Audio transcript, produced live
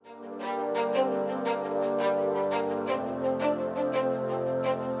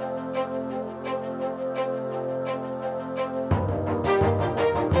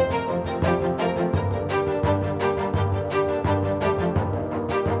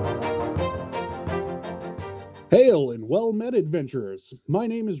Hail and well met, adventurers! My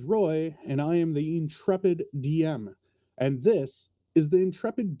name is Roy, and I am the Intrepid DM. And this is the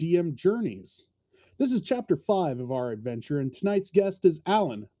Intrepid DM Journeys. This is chapter 5 of our adventure, and tonight's guest is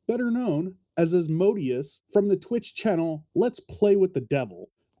Alan, better known as Asmodeus from the Twitch channel Let's Play with the Devil.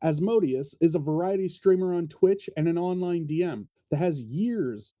 Asmodeus is a variety streamer on Twitch and an online DM that has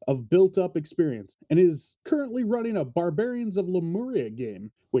years of built-up experience and is currently running a Barbarians of Lemuria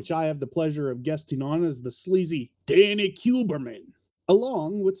game, which I have the pleasure of guesting on as the sleazy Danny Kuberman,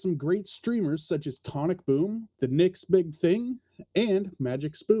 along with some great streamers such as Tonic Boom, The Nick's Big Thing, and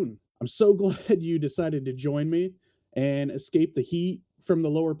Magic Spoon. I'm so glad you decided to join me and escape the heat from the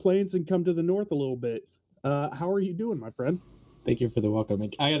lower plains and come to the north a little bit. How are you doing, my friend? Thank you for the welcome.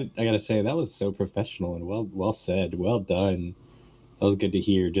 I gotta say that was so professional and well said. Well done. That was good to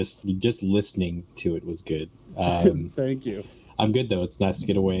hear. Just listening to it was good. Thank you. I'm good though. It's nice to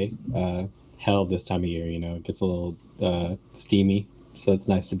get away. Hell, this time of year, it gets a little steamy, so it's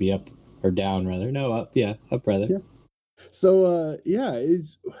nice to be up or down rather. No, up. Yeah, up rather. Yeah. So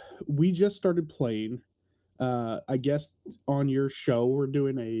we just started playing. I guess on your show we're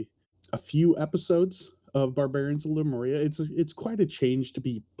doing a few episodes of Barbarians of Lemuria. It's quite a change to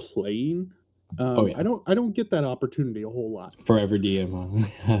be playing. Yeah. I don't get that opportunity a whole lot. Forever DM,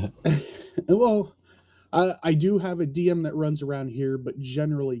 huh? Well, I do have a DM that runs around here, but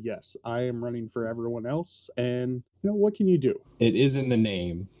generally, yes, I am running for everyone else. And what can you do? It is in the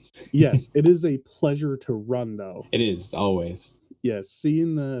name. Yes, it is a pleasure to run, though. It is always. Yes,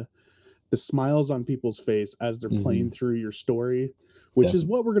 seeing the smiles on people's face as they're playing through your story, which is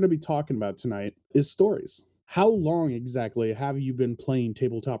what we're going to be talking about tonight, is stories. How long exactly have you been playing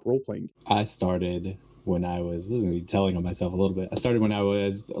tabletop role-playing? I started when I was, this is going to be telling on myself a little bit. I started when I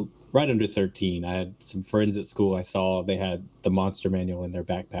was right under 13. I had some friends at school I saw, they had the Monster Manual in their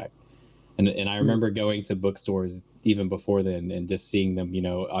backpack. And I remember going to bookstores even before then and just seeing them,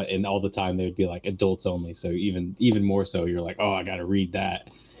 and all the time they would be like adults only. So even more so, you're like, oh, I got to read that.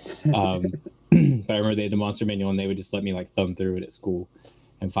 But I remember they had the Monster Manual and they would just let me thumb through it at school.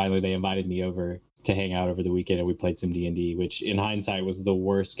 And finally they invited me over to hang out over the weekend and we played some D&D, which in hindsight was the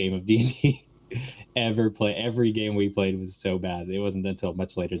worst game of D&D ever play. Every game we played was so bad. It wasn't until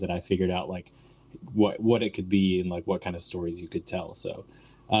much later that I figured out what it could be and what kind of stories you could tell. So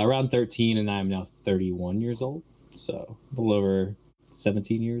around 13, and I'm now 31 years old. So a little over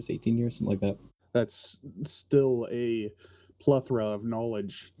 17 years, 18 years, something like that. That's still a plethora of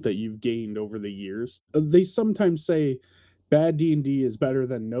knowledge that you've gained over the years. They sometimes say bad D&D is better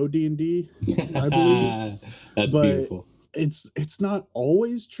than no D&D, I believe. That's but beautiful. It's not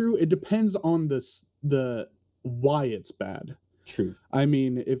always true. It depends on the why it's bad. True. I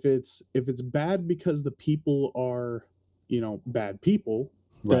mean, if it's bad because the people are, bad people,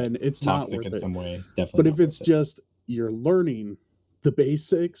 right, then it's toxic not worth in it. some way, definitely. But if it's just you're learning the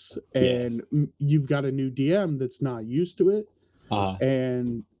basics and you've got a new DM that's not used to it,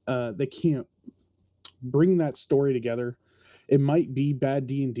 and they can't bring that story together, it might be bad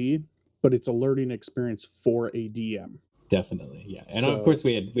D&D, but it's a learning experience for a DM. Definitely, yeah. And of course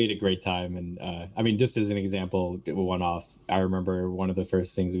we had a great time. And I mean, just as an example, one off, I remember one of the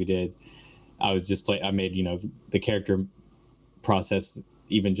first things we did, I made, the character process,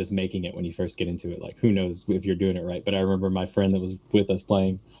 even just making it when you first get into it, who knows if you're doing it right. But I remember my friend that was with us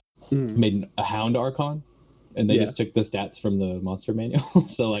playing made a Hound Archon, and they just took the stats from the Monster Manual.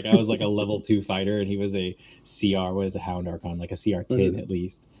 So I was a level 2 fighter and he was a CR, what is a Hound Archon? A CR 10 at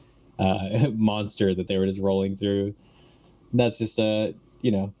least, monster that they were just rolling through. That's just no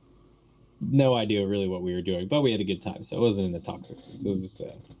idea really what we were doing, but we had a good time. So it wasn't in the toxic sense. It was just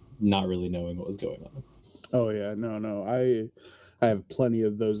not really knowing what was going on. Oh yeah, no. I have plenty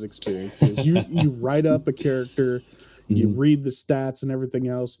of those experiences. You write up a character, you read the stats and everything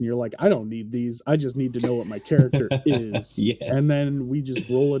else, and you're like, I don't need these. I just need to know what my character is. Yes. And then we just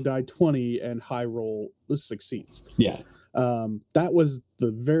roll a die 20 and high roll succeeds. Yeah. That was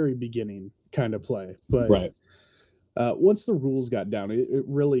the very beginning kind of play. But right. Once the rules got down, it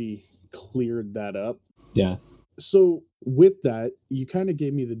really cleared that up. Yeah. So with that, you kind of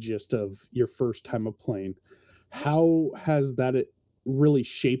gave me the gist of your first time of playing. How has that really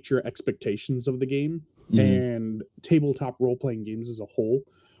shaped your expectations of the game and tabletop role-playing games as a whole?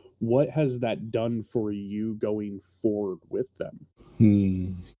 What has that done for you going forward with them?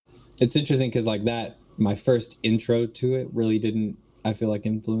 It's interesting because that my first intro to it really didn't, I feel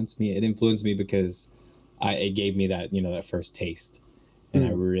influence me. It influenced me because it gave me that, that first taste. And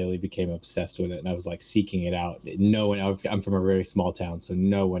I really became obsessed with it. And I was seeking it out. I'm from a very small town, so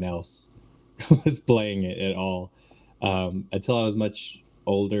no one else was playing it at all. Until I was much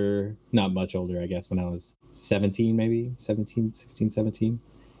older, not much older, I guess, when I was 17, maybe 17, 16, 17.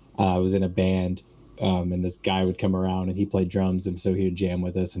 I was in a band, and this guy would come around and he played drums. And so he would jam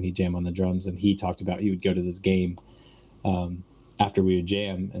with us and he'd jam on the drums. And he talked about he would go to this game um, after we would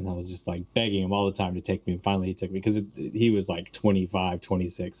jam. And I was just like begging him all the time to take me. And finally he took me because he was like 25,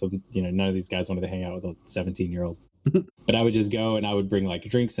 26. So, none of these guys wanted to hang out with a 17-year-old. But I would just go and I would bring like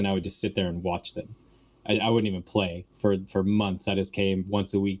drinks and I would just sit there and watch them. I wouldn't even play for months. I just came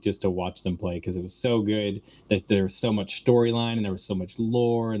once a week just to watch them play because it was so good. That there was so much storyline and there was so much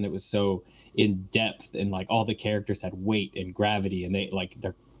lore and it was so in depth and like all the characters had weight and gravity and they like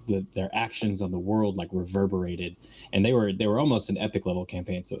their actions on the world like reverberated and they were almost an epic level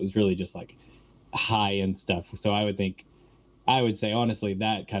campaign. So it was really just like high end stuff. So I would say honestly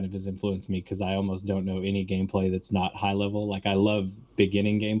that kind of has influenced me because I almost don't know any gameplay that's not high level. Like I love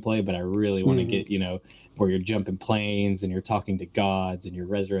beginning gameplay, but I really want to get, where you're jumping planes and you're talking to gods and you're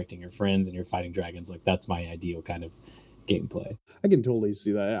resurrecting your friends and you're fighting dragons. Like that's my ideal kind of gameplay. I can totally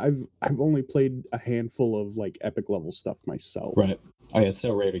see that. I've only played a handful of like epic level stuff myself. Right. Oh yeah, it's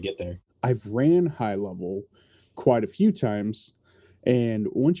so rare to get there. I've ran high level quite a few times, and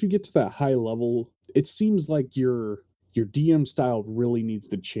once you get to that high level, it seems like your DM style really needs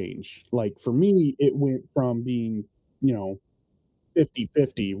to change. Like for me, it went from being,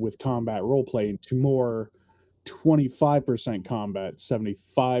 50-50 with combat role play to more 25% combat,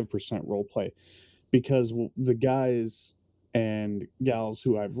 75% role play because the guys and gals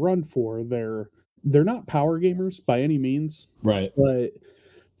who I've run for, they're not power gamers by any means, Right. but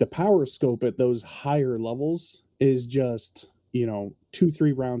the power scope at those higher levels is just,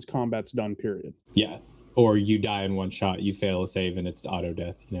 2-3 rounds combat's done, period. Yeah. Or you die in one shot, you fail a save, and it's auto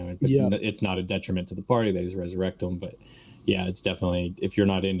death. It's not a detriment to the party. They just resurrect them. But yeah, it's definitely if you're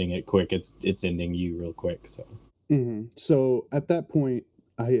not ending it quick, it's ending you real quick. So, so at that point,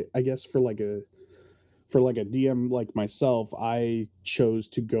 I guess for like a DM like myself, I chose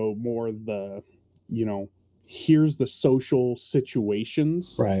to go more the, here's the social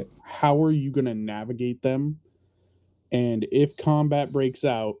situations. right. How are you going to navigate them? And if combat breaks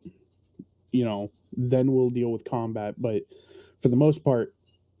out, then we'll deal with combat. But for the most part,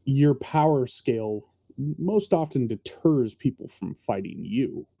 your power scale most often deters people from fighting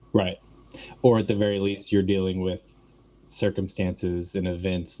you. Right. Or at the very least, you're dealing with circumstances and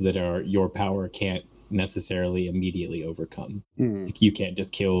events that are your power can't necessarily immediately overcome. You can't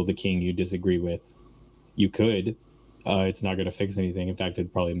just kill the king you disagree with. You could. It's not going to fix anything. In fact,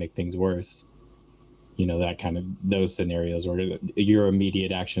 it'd probably make things worse. That kind of those scenarios where your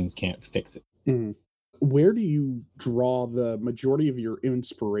immediate actions can't fix it. Where do you draw the majority of your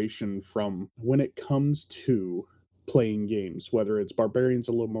inspiration from when it comes to playing games, whether it's Barbarians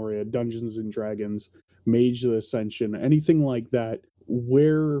of Lemuria, Dungeons and Dragons, Mage of the Ascension, anything like that?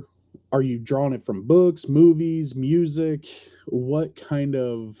 Where are you drawing it from? Books, movies, music? What kind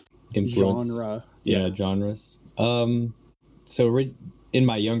of Influence. genre? Yeah, genres. So in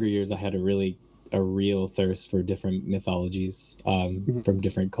my younger years, I had a real thirst for different mythologies from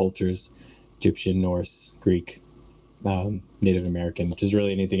different cultures. Egyptian, Norse, Greek, Native American, just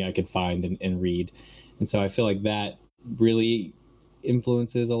really anything I could find and read. And so I feel like that really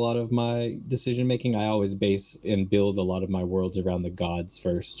influences a lot of my decision making. I always base and build a lot of my worlds around the gods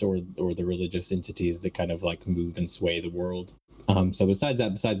first, or the religious entities that kind of like move and sway the world. So besides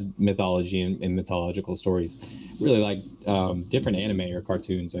mythology and mythological stories, really like different anime or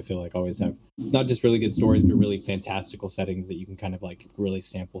cartoons. I feel like always have not just really good stories, but really fantastical settings that you can kind of like really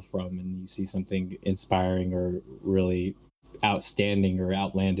sample from, and you see something inspiring or really outstanding or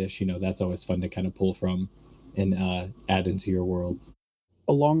outlandish. That's always fun to kind of pull from and add into your world.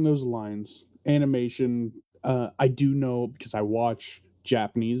 Along those lines, animation. I do know because I watch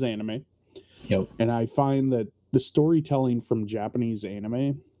Japanese anime. Yep. And I find that the storytelling from Japanese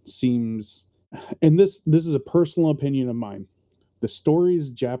anime seems, and this is a personal opinion of mine, the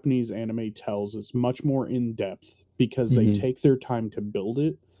stories Japanese anime tells is much more in depth because they take their time to build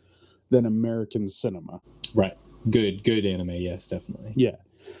it than American cinema. Right. Good anime. Yes, definitely. Yeah.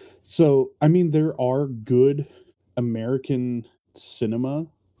 So, I mean, there are good American cinema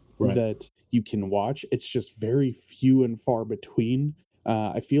that you can watch. It's just very few and far between.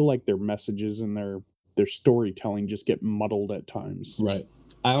 I feel like their messages and their storytelling just get muddled at times. Right.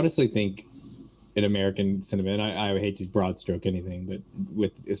 I honestly think in American cinema, and I hate to broad stroke anything, but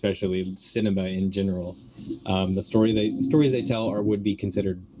with especially cinema in general, the stories they tell would be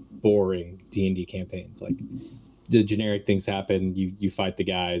considered boring D&D campaigns. Like the generic things happen, you fight the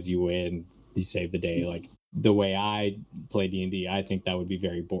guys, you win, you save the day. Like the way I play D&D, I think that would be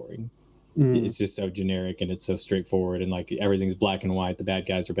very boring. it's just so generic and it's so straightforward, and like everything's black and white. The bad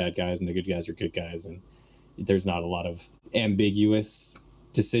guys are bad guys and the good guys are good guys, and there's not a lot of ambiguous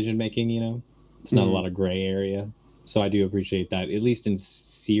decision making. It's not a lot of gray area. So I do appreciate that, at least in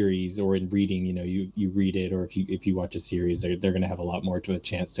series or in reading. You read it, or if you watch a series, they're going to have a lot more to a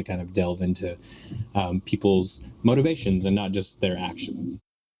chance to kind of delve into people's motivations and not just their actions.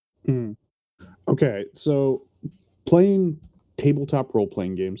 Okay, so playing tabletop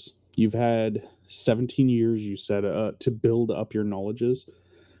role-playing games, you've had 17 years, you said, to build up your knowledges.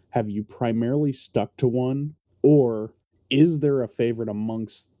 Have you primarily stuck to one, or is there a favorite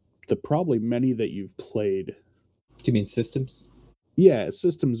amongst the probably many that you've played? Do you mean systems? Yeah,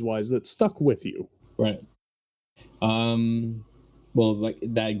 systems-wise, that stuck with you. Right. Well, like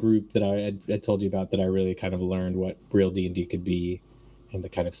that group that I told you about, that I really kind of learned what real D&D could be and the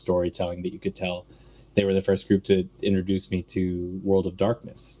kind of storytelling that you could tell. They were the first group to introduce me to World of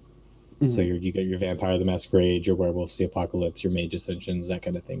Darkness. So you got your Vampire the Masquerade, your Werewolves the Apocalypse, your Mage Ascensions, that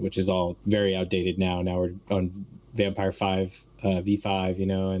kind of thing, which is all very outdated now. Now we're on Vampire 5,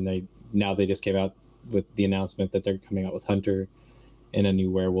 V5, and they just came out with the announcement that they're coming out with Hunter and a new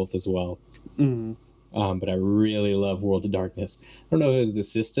Werewolf as well. But I really love World of Darkness. I don't know if it was the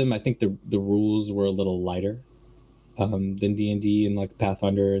system. I think the rules were a little lighter than D&D and like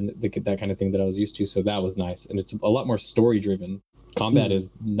Pathfinder and that kind of thing that I was used to. So that was nice. And it's a lot more story driven. Combat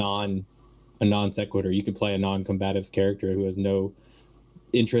is a non sequitur. You could play a non-combative character who has no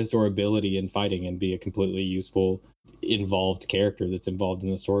interest or ability in fighting and be a completely useful, involved character that's involved in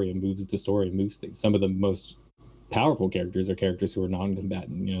the story and moves the story and moves things. Some of the most powerful characters are characters who are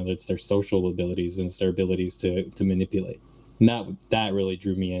non-combatant. It's their social abilities and it's their abilities to manipulate. And that really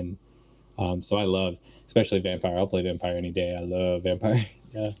drew me in. So I love, especially Vampire. I'll play Vampire any day. I love Vampire.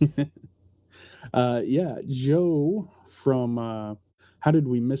 Yeah. Joe from How Did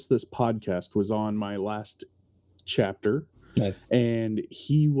We Miss This Podcast was on my last chapter. Nice. And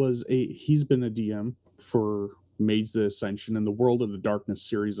he's been a DM for Mage the Ascension and the World of the Darkness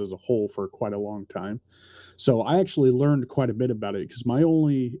series as a whole for quite a long time. So I actually learned quite a bit about it, because my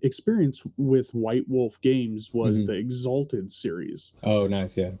only experience with White Wolf games was the Exalted series. Oh,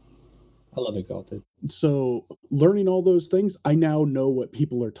 nice. Yeah. I love Exalted. So learning all those things, I now know what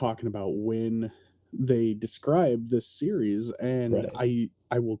people are talking about when they describe this series, and right.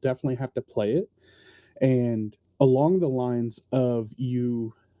 I will definitely have to play it. And along the lines of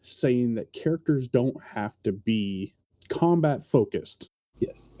you saying that characters don't have to be combat focused.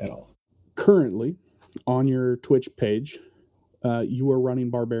 Yes, at all. Currently, on your Twitch page, you are running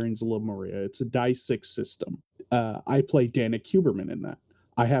Barbarians of Lemuria. It's a die 6 system. I play Danik Huberman in that.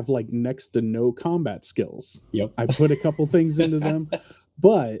 I have like next to no combat skills. Yep. I put a couple things into them,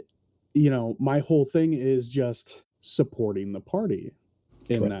 but my whole thing is just supporting the party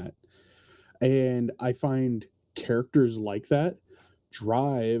in that. And I find characters like that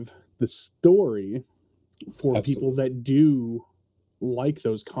drive the story for people that do like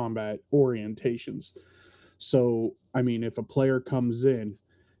those combat orientations. So, I mean, if a player comes in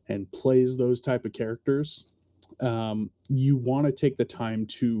and plays those type of characters, you want to take the time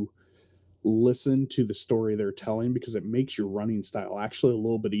to listen to the story they're telling, because it makes your running style actually a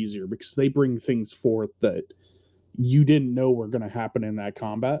little bit easier, because they bring things forth that you didn't know were going to happen in that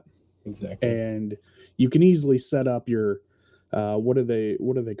combat. Exactly. And you can easily set up your what do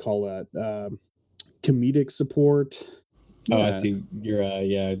they call that? Comedic support. Oh, yeah. I see. You're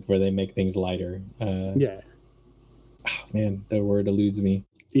where they make things lighter. Yeah. Oh, man, the word eludes me.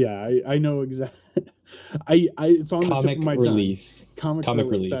 Yeah, I know exactly. It's on the tip of my relief. Tongue. Comic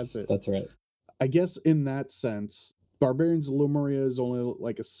relief. That's it. That's right. I guess in that sense, Barbarians of Lemuria is only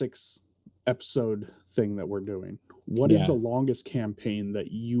like a 6 episode thing that we're doing. What is the longest campaign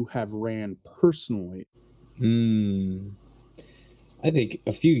that you have ran personally? I think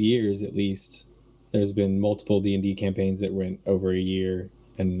a few years at least. There's been multiple D&D campaigns that went over a year,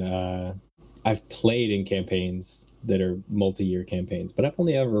 and I've played in campaigns that are multi-year campaigns, but I've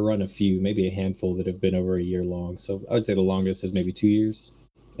only ever run a few, maybe a handful that have been over a year long. So I would say the longest is maybe 2 years.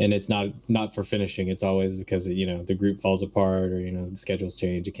 And it's not for finishing. It's always because the group falls apart, or the schedules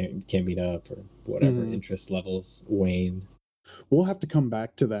change. You can't meet up, or whatever. Interest levels wane. We'll have to come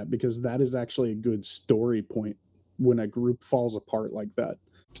back to that, because that is actually a good story point when a group falls apart like that.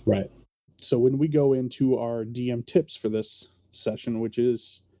 Right. So when we go into our DM tips for this session, which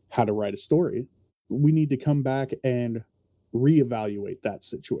is how to write a story, we need to come back and reevaluate that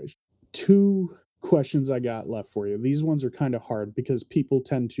situation. 2 questions I got left for you. These ones are kind of hard, because people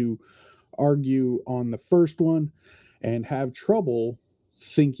tend to argue on the first one and have trouble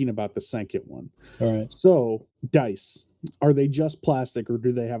thinking about the second one. All right. So, dice. Are they just plastic, or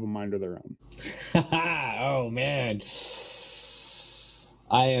do they have a mind of their own? Oh man,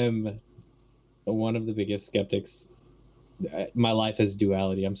 I am one of the biggest skeptics. My life is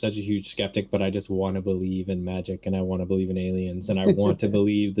duality. I'm such a huge skeptic, but I just want to believe in magic, and I want to believe in aliens, and I want to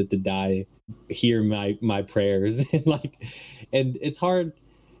believe that the die hear my prayers, and and it's hard.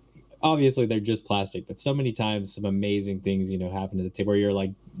 Obviously, they're just plastic, but so many times some amazing things happen to the table where you're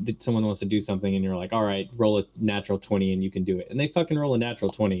like, someone wants to do something, and you're like, all right, roll a natural 20 and you can do it, and they fucking roll a natural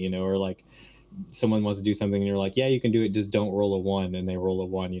 20, or like someone wants to do something and you're like, yeah, you can do it, just don't roll a 1, and they roll a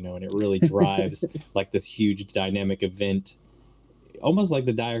 1, and it really drives like this huge dynamic event, almost like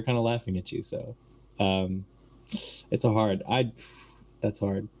the die are kind of laughing at you. So it's a hard that's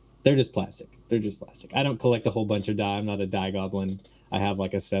hard. They're just plastic. I don't collect a whole bunch of die. I'm not a die goblin. I have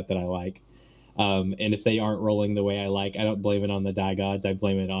like a set that I like, and if they aren't rolling the way I like, I don't blame it on the die gods. I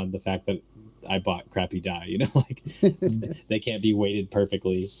blame it on the fact that I bought crappy die. Like they can't be weighted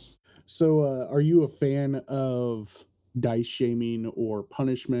perfectly. So, are you a fan of dice shaming or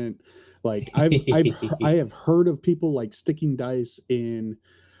punishment? Like, I have heard of people like sticking dice in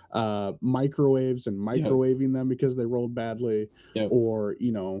microwaves and Yep. microwaving them because they rolled badly, Yep. or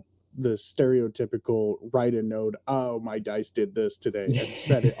the stereotypical write a note, oh, my dice did this today, and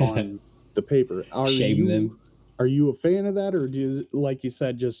set it on the paper. Shame them. Are you a fan of that, or do you, like you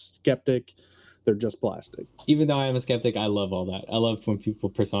said, just skeptic? They're just plastic. Even though I am a skeptic, I love all that. I love when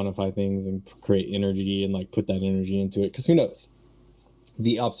people personify things and create energy and like put that energy into it. Because who knows?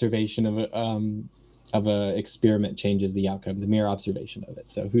 The observation of a experiment changes the outcome. The mere observation of it.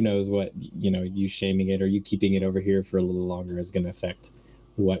 So who knows what you shaming it or you keeping it over here for a little longer is going to affect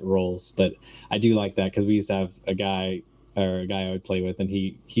what rolls. But I do like that because we used to have a guy I would play with, and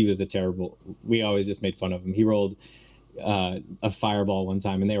he was a terrible. We always just made fun of him. He rolled a fireball one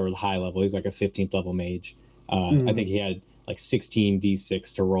time, and they were high level. He's like a 15th level mage. I think he had like 16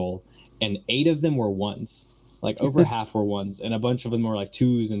 d6 to roll, and 8 of them were ones. Like over half were ones, and a bunch of them were like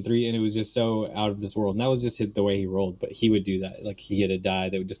 2s and 3, and it was just so out of this world. And that was just the way he rolled. But he would do that. Like he hit a die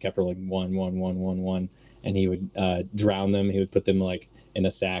that would just kept rolling 1 1 1 1 1, and he would drown them. He would put them like in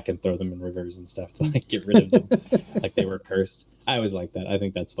a sack and throw them in rivers and stuff to like get rid of them, like they were cursed. I always like that. I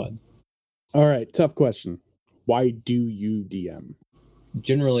think that's fun. All right, tough question. Why do you DM?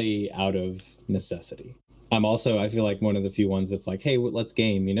 Generally out of necessity. I feel like one of the few ones that's like, hey, let's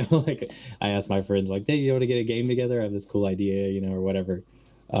game, like I ask my friends like, hey, you want to get a game together? I have this cool idea, or whatever.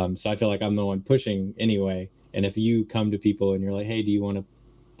 So I feel like I'm the one pushing anyway. And if you come to people and you're like, hey, do you want to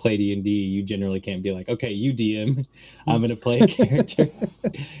play D&D? You generally can't be like, okay, you DM, I'm going to play a character.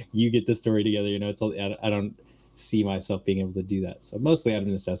 You get the story together. I don't see myself being able to do that. So mostly out of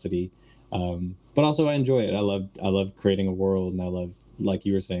necessity. But also I enjoy it. I love creating a world, and I love, like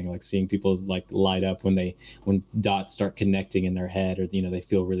you were saying, like seeing people like light up when dots start connecting in their head, or they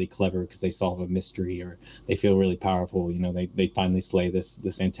feel really clever because they solve a mystery, or they feel really powerful. They finally slay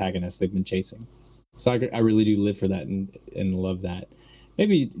this antagonist they've been chasing. So I really do live for that and love that.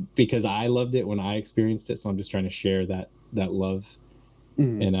 Maybe because I loved it when I experienced it, so I'm just trying to share that love.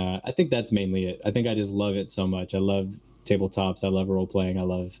 Mm-hmm. And I think that's mainly it. I think I just love it so much. I love tabletops. I love role playing.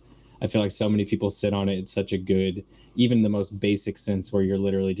 I feel like so many people sit on it. It's such a good, even the most basic sense where you're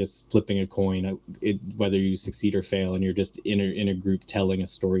literally just flipping a coin, whether you succeed or fail, and you're just in a group telling a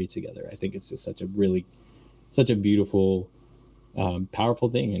story together. I think it's just such a beautiful,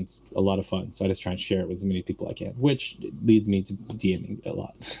 powerful thing, and it's a lot of fun. So I just try and share it with as many people I can, which leads me to DMing a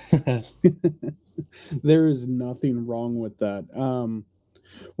lot. There is nothing wrong with that.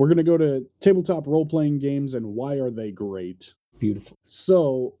 We're going to go to tabletop role-playing games and why are they great? Beautiful.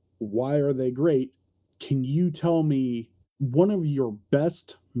 So, why are they great? Can you tell me one of your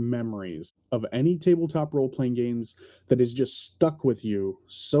best memories of any tabletop role-playing games that has just stuck with you,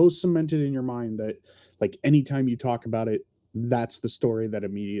 so cemented in your mind that like anytime you talk about it, that's the story that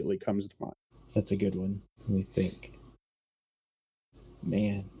immediately comes to mind? That's a good one. Let me think.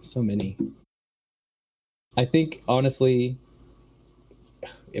 Man, so many. I think honestly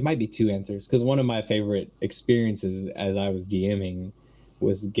it might be 2 answers, because one of my favorite experiences as I was DMing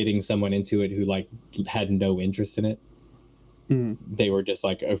was getting someone into it who like had no interest in it. Mm-hmm. They were just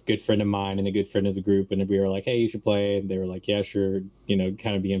like a good friend of mine and a good friend of the group, and we were like, hey, you should play, and they were like, yeah, sure,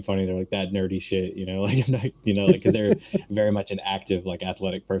 kind of being funny. They're like, that nerdy shit, like I'm not, like, because they're very much an active like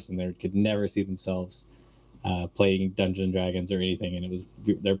athletic person. They could never see themselves playing Dungeons and Dragons or anything,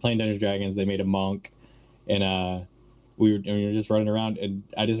 and they're playing Dungeons and Dragons. They made a monk, and we were just running around, and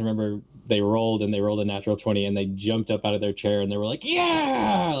I just remember they rolled a natural 20, and they jumped up out of their chair, and they were like,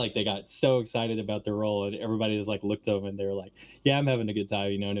 yeah, like they got so excited about their roll, and everybody just like looked at them, and they were like, yeah, I'm having a good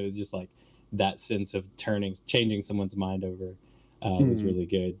time, and it was just like that sense of changing someone's mind over was really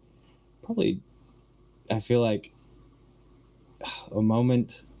good. Probably, I feel like a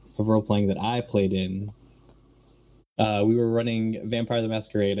moment of role playing that I played in. We were running Vampire the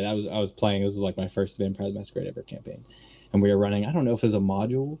Masquerade, and I was playing. This was like my first Vampire the Masquerade ever campaign, and we were running. I don't know if it was a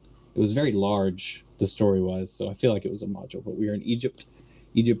module. It was very large. The story was, so I feel like it was a module. But we were in Egypt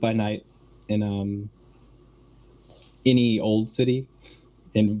by night, in any old city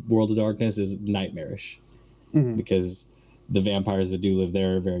in World of Darkness is nightmarish because the vampires that do live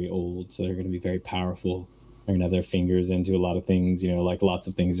there are very old, so they're going to be very powerful. They're going to have their fingers into a lot of things, like lots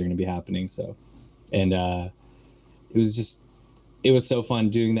of things are going to be happening. So, and it was so fun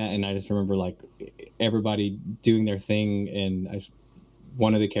doing that. And I just remember like everybody doing their thing. And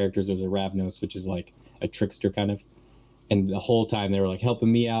one of the characters was a Ravnos, which is like a trickster kind of. And the whole time they were like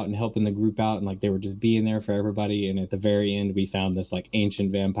helping me out and helping the group out. And like they were just being there for everybody. And at the very end, we found this like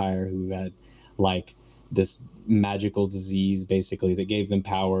ancient vampire who had like this magical disease basically that gave them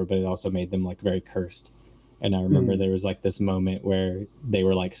power, but it also made them like very cursed. And I remember there was like this moment where they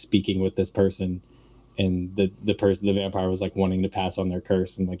were like speaking with this person, and the vampire was like wanting to pass on their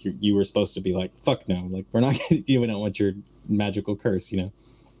curse, and like you were supposed to be like, fuck no, like we're not gonna, you don't want your magical curse.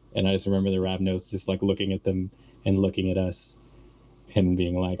 And I just remember the Ravnos just like looking at them and looking at us and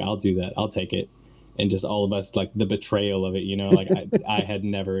being like, I'll do that, I'll take it. And just all of us, like the betrayal of it, like I had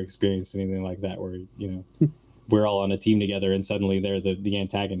never experienced anything like that where we're all on a team together and suddenly they're the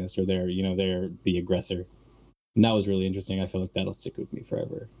antagonist, or they're the aggressor. And that was really interesting. I feel like that'll stick with me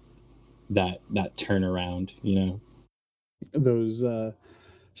forever, that turnaround. Those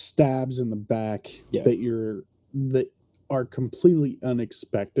stabs in the back that are completely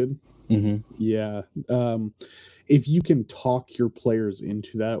unexpected. Yeah. If you can talk your players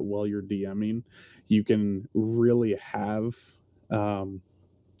into that while you're DMing, you can really have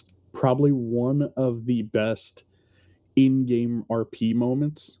probably one of the best in-game RP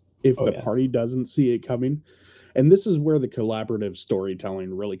moments if the party doesn't see it coming. And this is where the collaborative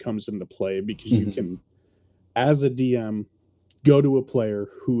storytelling really comes into play, because you can, as a DM, go to a player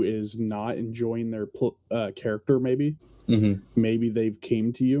who is not enjoying their character. Maybe they've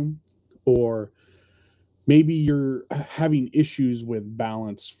came to you, or maybe you're having issues with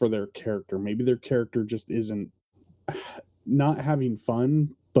balance for their character. Maybe their character just isn't not having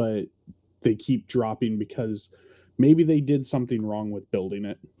fun, but they keep dropping because maybe they did something wrong with building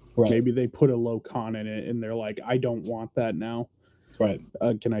it. Right. Maybe they put a low con in it and they're like, I don't want that now. Right.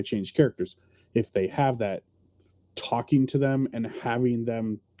 Can I change characters? If they have that, talking to them and having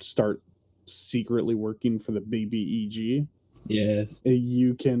them start secretly working for the BBEG. Yes.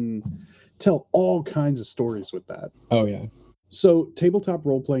 You can tell all kinds of stories with that. Oh, yeah. So tabletop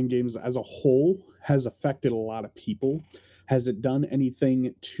role-playing games as a whole has affected a lot of people. Has it done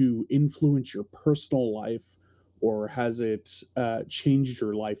anything to influence your personal life, or has it changed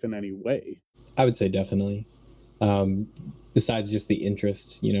your life in any way? I would say definitely. Besides just the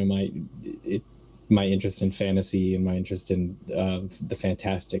interest, my interest in fantasy and my interest in the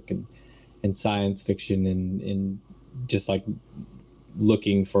fantastic and science fiction and just like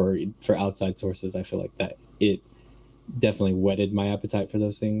looking for outside sources, I feel like that it definitely whetted my appetite for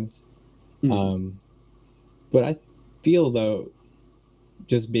those things. But I feel though,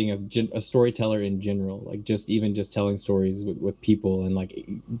 just being a storyteller in general, like just telling stories with people and like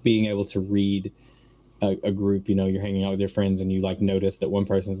being able to read a group, you're hanging out with your friends and you like notice that one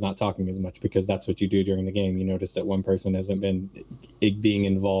person's not talking as much because that's what you do during the game. You notice that one person hasn't been being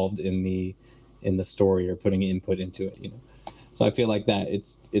involved in the story or putting input into it, So I feel like that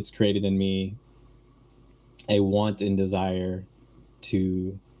it's created in me a want and desire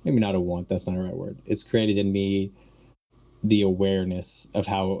to, maybe not a want, that's not the right word. It's created in me the awareness of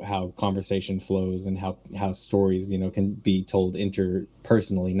how conversation flows and how stories, can be told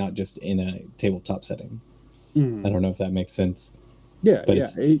interpersonally, not just in a tabletop setting. I don't know if that makes sense. Yeah, but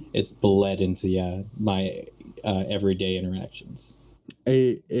it's bled into my everyday interactions.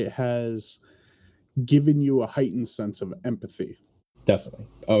 It has given you a heightened sense of empathy. Definitely.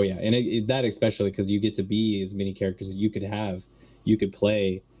 Oh yeah, and that especially because you get to be as many characters as you could have. You could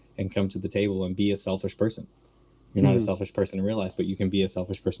play and come to the table and be a selfish person. You're not a selfish person in real life, but you can be a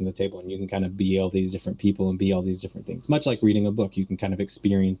selfish person at the table, and you can kind of be all these different people and be all these different things. Much like reading a book, you can kind of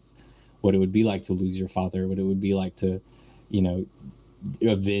experience what it would be like to lose your father, what it would be like to,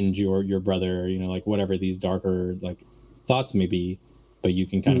 avenge your brother, like whatever these darker like thoughts may be, but you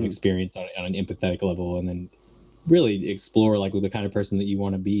can kind of experience on an empathetic level, and then really explore like with the kind of person that you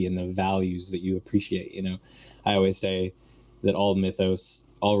want to be and the values that you appreciate. I always say that all mythos,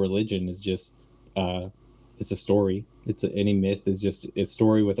 all religion is just it's a story. Any myth is just a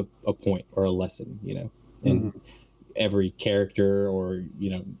story with a point or a lesson, you know. And every character, or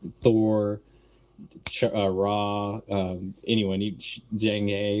Thor, Ra, anyone, Zhang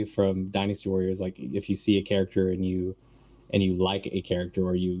He from Dynasty Warriors, like if you see a character and you like a character,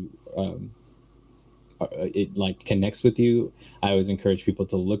 or it like connects with you, I always encourage people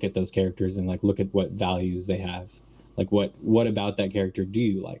to look at those characters and like look at what values they have. Like what about that character do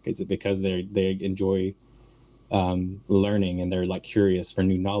you like? Is it because they enjoy learning and they're like curious for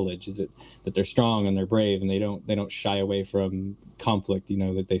new knowledge? Is it that they're strong and they're brave and they don't shy away from conflict,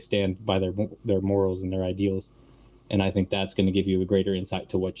 that they stand by their morals and their ideals? And I think that's going to give you a greater insight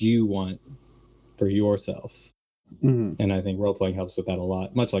to what you want for yourself. And I think role-playing helps with that a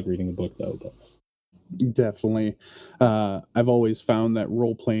lot, much like reading a book though. But definitely, I've always found that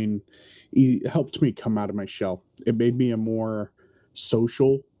role-playing helped me come out of my shell. It made me a more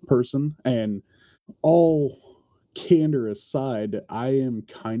social person, and all candor aside, I am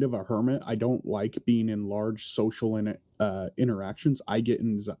kind of a hermit. I don't like being in large social interactions. I get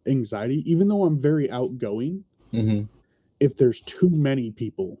anxiety, even though I'm very outgoing. If there's too many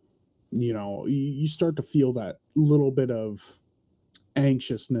people, you start to feel that little bit of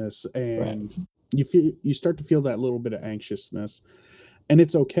anxiousness, and you start to feel that little bit of anxiousness, and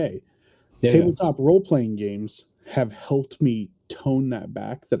it's okay. Tabletop role-playing games have helped me tone that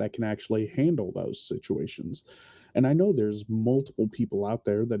back, that I can actually handle those situations. And I know there's multiple people out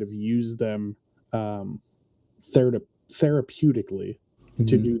there that have used them therapeutically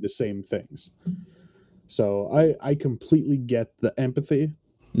to do the same things. So I completely get the empathy,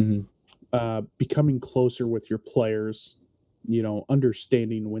 becoming closer with your players,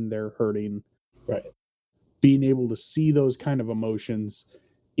 understanding when they're hurting, being able to see those kind of emotions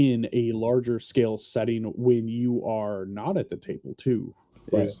in a larger scale setting when you are not at the table too,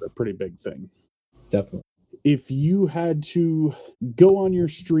 is a pretty big thing. Definitely. If you had to go on your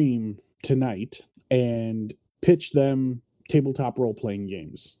stream tonight and pitch them tabletop role-playing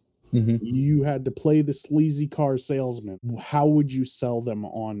games, you had to play the sleazy car salesman, how would you sell them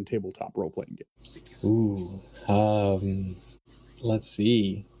on tabletop role-playing games? Let's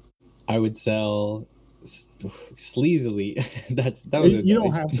see. I would sell sleazily. that was you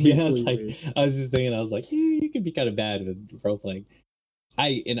don't have to be sleazy. I was just thinking, I was like, you could be kind of bad with role-playing.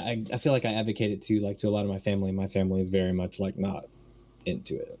 I feel like I advocate it to a lot of my family. My family is very much like not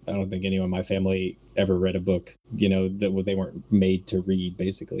into it. I don't think anyone in my family ever read a book, that they weren't made to read,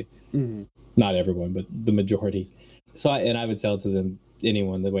 basically. Not everyone, but the majority. So I would sell it to them,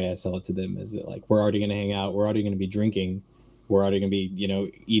 anyone, the way I sell it to them is that, like, we're already going to hang out, we're already going to be drinking, we're already going to be,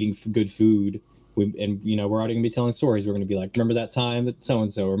 eating good food, we're already going to be telling stories. We're going to be like, remember that time that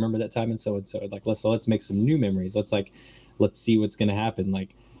so-and-so, remember that time and so-and-so. Like, let's make some new memories. Let's see what's going to happen.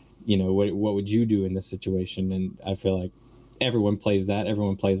 Like, what would you do in this situation? And I feel like everyone plays that.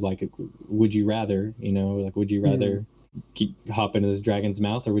 Everyone plays like, would you rather, like, would you rather hop into this dragon's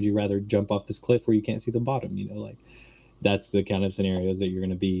mouth, or would you rather jump off this cliff where you can't see the bottom? Like, that's the kind of scenarios that you're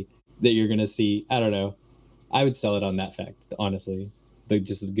going to see. I don't know. I would sell it on that fact, honestly.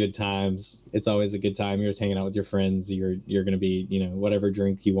 Just good times. It's always a good time. You're just hanging out with your friends. You're going to be, whatever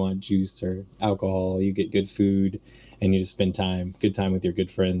drink you want, juice or alcohol, you get good food, and you just spend good time with your good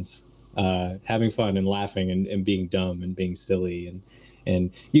friends, having fun and laughing and being dumb and being silly.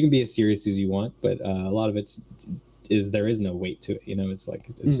 And you can be as serious as you want, but a lot of there is no weight to it. It's like,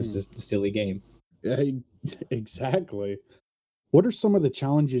 it's just a silly game. Exactly. What are some of the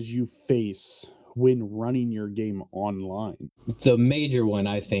challenges you face when running your game online? The major one,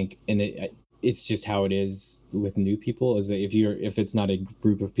 I think, and it's just how it is with new people, is that if it's not a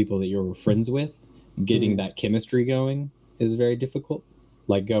group of people that you're friends with, getting that chemistry going is very difficult.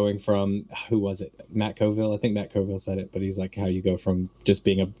 Like going from, who was it? Matt Colville. I think Matt Colville said it, but he's like, how you go from just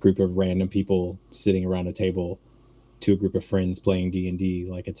being a group of random people sitting around a table to a group of friends playing D&D.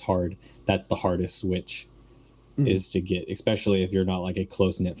 Like, it's hard. That's the hardest switch. Is to get, especially if you're not like a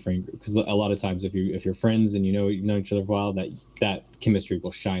close-knit friend group, because a lot of times if you're friends and you know each other for a while, that chemistry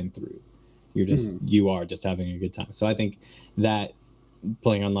will shine through. You are just having a good time. So I think that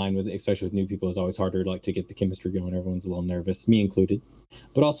playing online especially with new people, is always harder to get the chemistry going. Everyone's a little nervous, me included,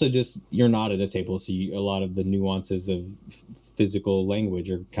 but also just you're not at a table, so a lot of the nuances of physical language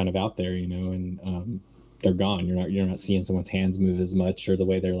are kind of out there, and they're gone. You're not seeing someone's hands move as much, or the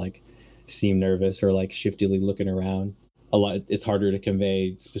way they're like seem nervous or like shiftily looking around. A lot, it's harder to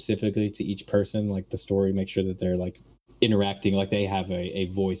convey specifically to each person, like the story, make sure that they're like interacting, like they have a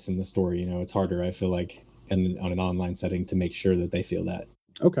voice in the story. It's harder, I feel like, on an online setting, to make sure that they feel that.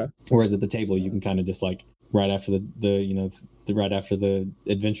 Okay. Whereas at the table, you can kind of just like right after right after the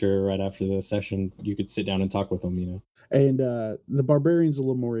adventure, right after the session, you could sit down and talk with them, you know. And the Barbarian's a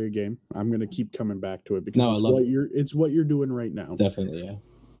Lemuria game. I'm going to keep coming back to it because No, I love it. it's what you're doing right now. Definitely, yeah.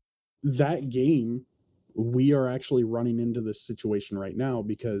 That game, we are actually running into this situation right now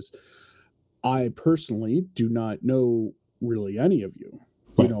because I personally do not know really any of you.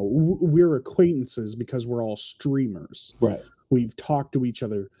 Right. You know, we're acquaintances because we're all streamers. Right. We've talked to each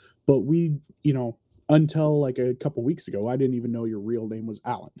other, but we, you know, until like a couple weeks ago, I didn't even know your real name was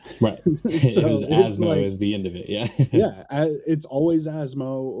Alan. Right. So it was it's Asmo like, is the end of it. Yeah. yeah, it's always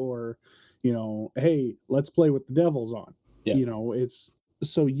Asmo or, you know, hey, let's play with the Devils on. Yeah. You know, it's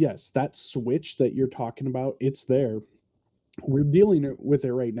so yes, that switch that you're talking about, it's there. We're dealing with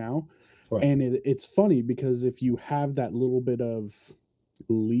it right now. Right. And it's funny because if you have that little bit of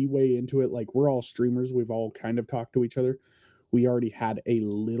leeway into it, like we're all streamers, we've all kind of talked to each other. We already had a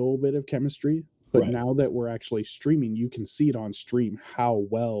little bit of chemistry, but Right. now that we're actually streaming, you can see it on stream how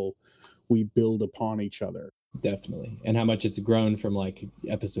well we build upon each other. Definitely. And how much it's grown from like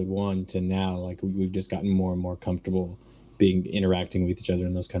episode 1 to now. Like we've just gotten more and more comfortable interacting with each other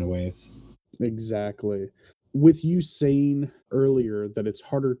in those kind of ways. Exactly. With you saying earlier that it's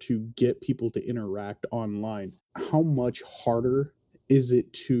harder to get people to interact online, how much harder is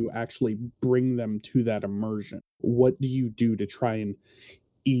it to actually bring them to that immersion? What do you do to try and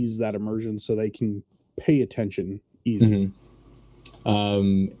ease that immersion so they can pay attention easier?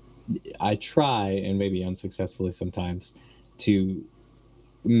 I try, and maybe unsuccessfully sometimes, to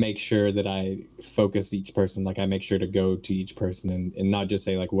make sure that I focus each person. Like I make sure to go to each person and not just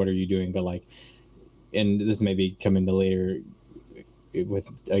say like, what are you doing? But like, and this may be come into later with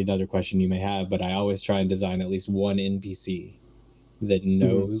another question you may have, but I always try and design at least one NPC that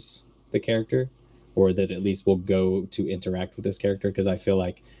knows the character, or that at least will go to interact with this character. Because I feel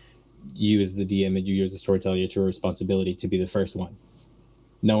like you as the DM and you as a storyteller, it's your responsibility to be the first one.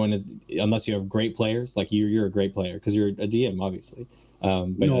 No one is, unless you have great players, like you're a great player because you're a DM, obviously.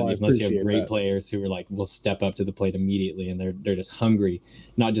 But No, I unless you have appreciate great that. players who are like will step up to the plate immediately, and they're just hungry,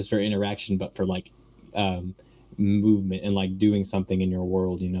 not just for interaction, but for like movement and like doing something in your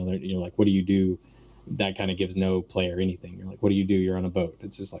world. You know, you're like, what do you do? That kind of gives no player anything. You're like, what do you do? You're on a boat.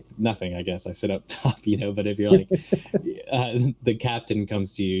 It's just like nothing, I guess. I sit up top, you know. But if you're like, the captain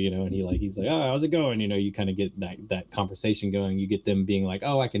comes to you, you know, and he's like, oh, how's it going? You know, you kind of get that conversation going. You get them being like,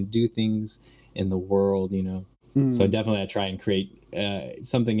 oh, I can do things in the world, you know. So definitely, I try and create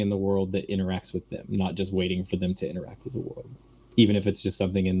something in the world that interacts with them, not just waiting for them to interact with the world, even if it's just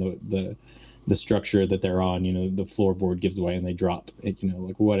something in the structure that they're on. You know, the floorboard gives away and they drop it, you know,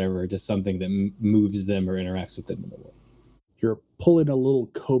 like whatever, just something that moves them or interacts with them in the world. You're pulling a little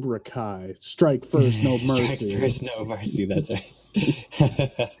Cobra Kai. Strike first, no mercy. Strike first, no mercy. That's right.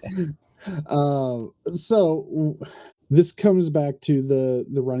 So this comes back to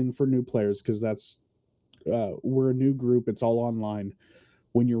the running for new players, because that's we're a new group. It's all online.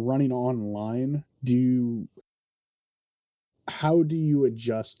 When you're running online, how do you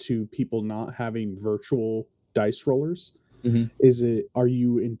adjust to people not having virtual dice rollers? Are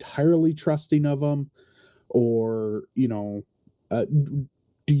you entirely trusting of them, or you know,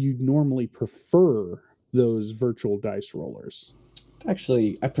 do you normally prefer those virtual dice rollers?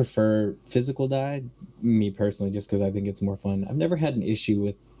 Actually, I prefer physical die, me personally, just because I think it's more fun. I've never had an issue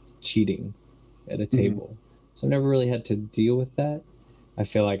with cheating at a table, so I've never really had to deal with that. I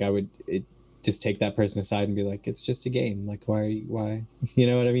feel like I would just take that person aside and be like, it's just a game. Like, why? You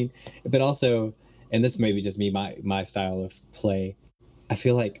know what I mean? But also, and this may be just me, my style of play, I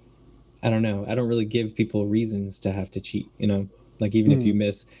feel like, I don't know, I don't really give people reasons to have to cheat, you know? Like, even if you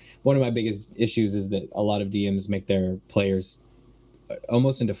miss, one of my biggest issues is that a lot of DMs make their players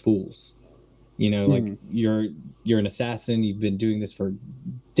almost into fools. You know, like you're an assassin, you've been doing this for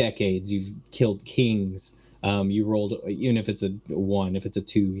decades, you've killed kings. You rolled, even if it's a 1, if it's a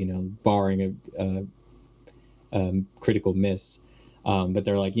 2, you know, barring a critical miss. But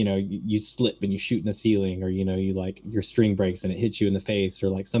they're like, you know, you slip and you shoot in the ceiling, or, you know, you like your string breaks and it hits you in the face, or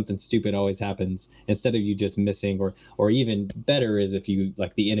like something stupid always happens instead of you just missing. Or even better is if you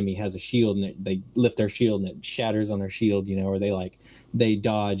like the enemy has a shield and they lift their shield and it shatters on their shield, you know, or they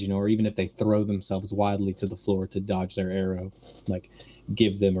dodge, you know, or even if they throw themselves wildly to the floor to dodge their arrow, like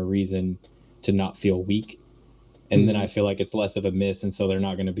give them a reason to not feel weak. And then I feel like it's less of a miss, and so they're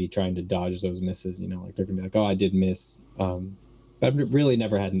not going to be trying to dodge those misses, you know, like they're going to be like, oh, I did miss. But I've really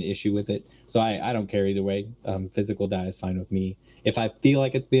never had an issue with it. So I don't care either way. Physical die is fine with me. If I feel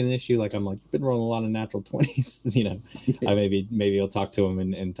like it's been an issue, like I'm like, you've been rolling a lot of natural 20s, you know, I maybe I'll talk to him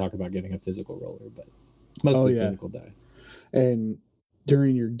and talk about getting a physical roller, but mostly physical die. And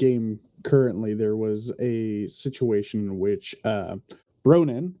during your game currently, there was a situation in which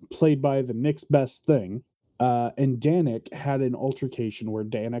Ronan, played by the Nick's best thing, and Danik had an altercation where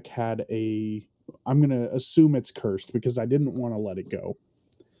Danik had a. I'm going to assume it's cursed because I didn't want to let it go.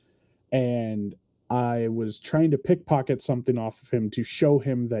 And I was trying to pickpocket something off of him to show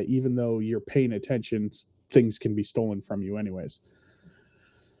him that even though you're paying attention, things can be stolen from you, anyways.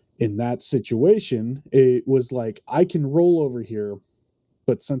 In that situation, it was like, I can roll over here,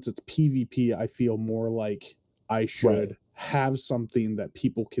 but since it's PvP, I feel more like I should have something that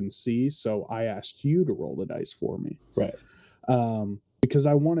people can see. So I asked you to roll the dice for me. Right. Because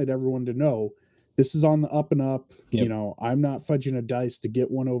I wanted everyone to know this is on the up and up. Yep. You know, I'm not fudging a dice to get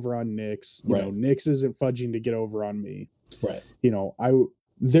one over on Nyx. You know, Nyx isn't fudging to get over on me. Right. You know,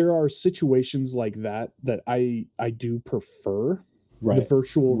 there are situations like that I do prefer the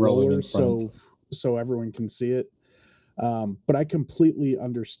virtual roller so everyone can see it. But I completely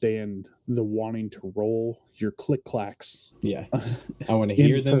understand the wanting to roll your click clacks. Yeah, I want to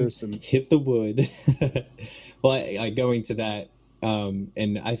hear them hit the wood. Well, I going to that,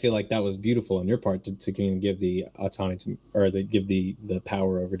 and I feel like that was beautiful on your part to give the autonomy to, or give the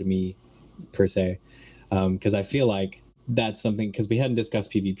power over to me, per se, because I feel like that's something, because we hadn't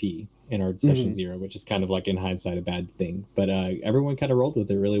discussed PvP in our session 0, which is kind of like in hindsight a bad thing, but everyone kind of rolled with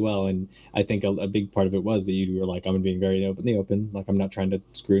it really well. And I think a big part of it was that you were like, I'm being very open, like I'm not trying to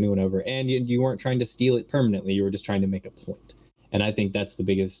screw anyone over, and you weren't trying to steal it permanently, you were just trying to make a point. And I think that's the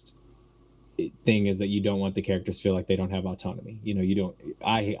biggest thing, is that you don't want the characters to feel like they don't have autonomy. You know, you don't,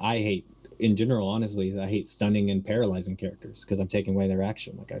 I hate, in general, honestly, I hate stunning and paralyzing characters because I'm taking away their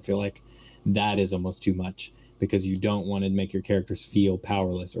action. Like I feel like that is almost too much, because you don't want to make your characters feel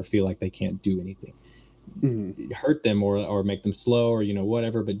powerless or feel like they can't do anything. Hurt them or make them slow or, you know,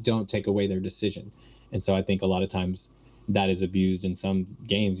 whatever, but don't take away their decision. And so I think a lot of times that is abused in some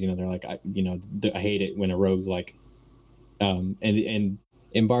games. You know, they're like, I hate it when a rogue's like, and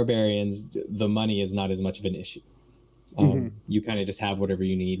in Barbarians, the money is not as much of an issue. You kind of just have whatever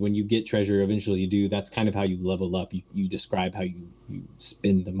you need. When you get treasure, eventually you do. That's kind of how you level up. You describe how you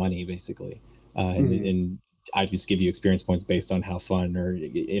spend the money, basically. And I just give you experience points based on how fun or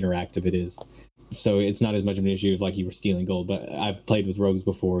interactive it is. So it's not as much of an issue of like you were stealing gold. But I've played with rogues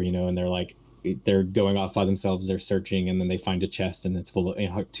before, you know, and they're like, they're going off by themselves, they're searching, and then they find a chest and it's full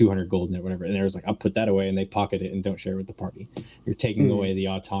of 200 gold in it, whatever. And there's like, I'll put that away, and they pocket it and don't share it with the party. You're taking away the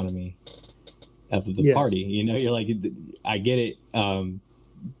autonomy of the party. You know, you're like, I get it.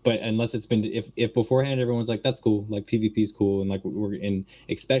 But unless it's been, if beforehand everyone's like, that's cool, like PvP is cool, and like we're in,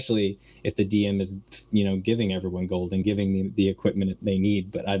 especially if the DM is, you know, giving everyone gold and giving the equipment they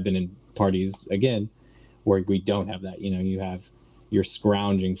need. But I've been in parties again where we don't have that. You know, you're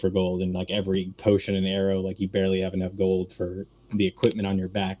scrounging for gold, and like every potion and arrow, like you barely have enough gold for the equipment on your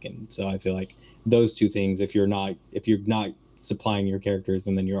back. And so I feel like those two things, if you're not supplying your characters,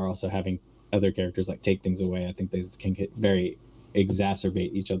 and then you're also having other characters like take things away, I think those can get very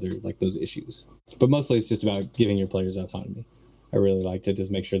exacerbate each other, like those issues. But mostly it's just about giving your players autonomy. I really like to just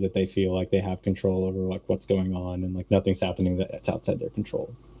make sure that they feel like they have control over like what's going on, and like nothing's happening that's outside their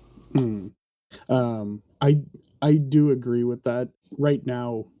control. I do agree with that. Right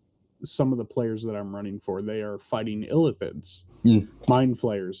now, some of the players that I'm running for, they are fighting illithids, mind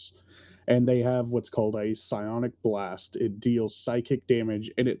flayers, and they have what's called a psionic blast. It deals psychic damage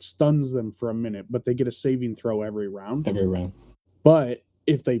and it stuns them for a minute, but they get a saving throw every round. But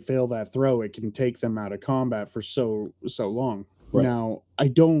if they fail that throw, it can take them out of combat for so long. Now, I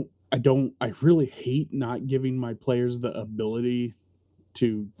really hate not giving my players the ability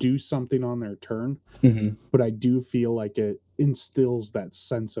to do something on their turn, but I do feel like it instills that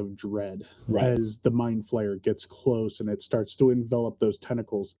sense of dread as the mind flayer gets close and it starts to envelop those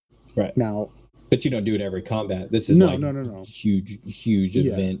tentacles. Now, but you don't do it every combat. This is no. huge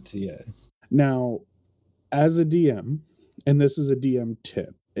event. Now, as a DM, and this is a DM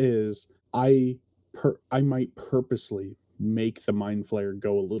tip, is I might purposely make the mind flayer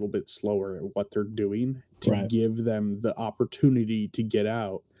go a little bit slower at what they're doing to give them the opportunity to get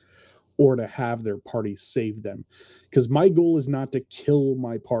out or to have their party save them. Because my goal is not to kill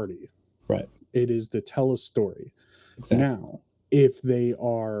my party. It is to tell a story. Now, if they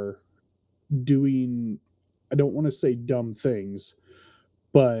are doing, I don't want to say dumb things,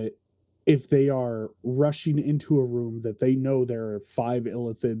 but if they are rushing into a room that they know there are 5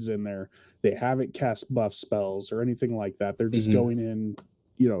 illithids in there, they haven't cast buff spells or anything like that, they're just going in,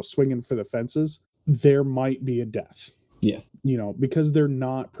 you know, swinging for the fences, there might be a death. You know, because they're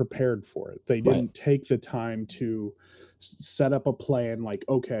not prepared for it. They didn't take the time to set up a plan like,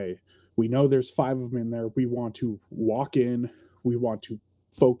 okay, we know there's 5 of them in there. We want to walk in, we want to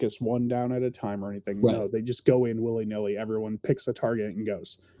focus one down at a time or anything. Right. No, they just go in willy-nilly. Everyone picks a target and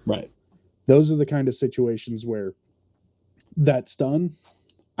goes. Right. Those are the kind of situations where that's done.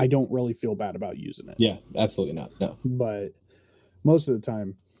 I don't really feel bad about using it. Yeah, absolutely not. No. But most of the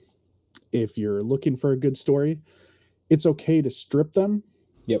time, if you're looking for a good story, it's okay to strip them.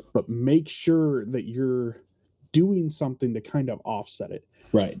 Yep. But make sure that you're doing something to kind of offset it.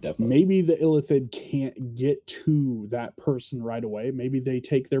 Right, definitely. Maybe the Illithid can't get to that person right away. Maybe they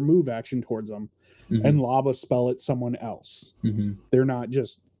take their move action towards them and lob a spell at someone else. They're not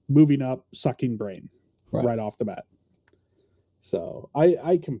just moving up, sucking brain right off the bat. So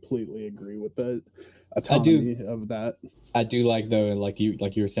I completely agree with the autonomy of that. I do like, though, like you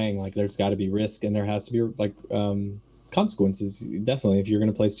were saying, like there's got to be risk and there has to be like consequences. Definitely, if you're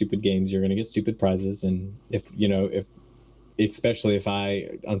going to play stupid games, you're going to get stupid prizes. And especially if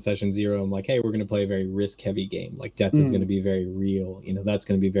I on session 0, I'm like, hey, we're going to play a very risk heavy game. Like death is going to be very real. That's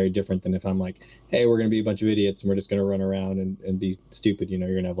going to be very different than if I'm like, hey, we're going to be a bunch of idiots and we're just going to run around and be stupid. You're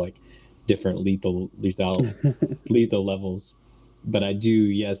going to have like different lethal levels. But I do,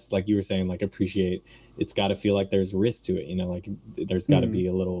 yes, like you were saying, like appreciate it's got to feel like there's risk to it. Like there's got to be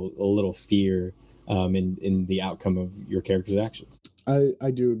a little fear in the outcome of your character's actions.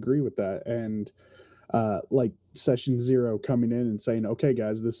 I do agree with that. And like session 0 coming in and saying, okay,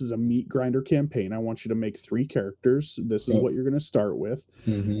 guys, this is a meat grinder campaign. I want you to make 3 characters. This is what you're going to start with.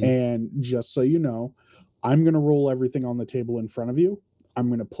 And just so you know, I'm going to roll everything on the table in front of you. I'm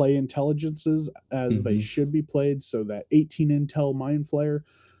going to play intelligences as they should be played, so that 18 intel mind flayer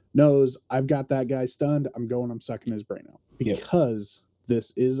knows I've got that guy stunned. I'm sucking his brain out because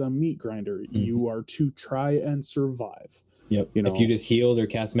this is a meat grinder. You are to try and survive. Yep. If you just healed or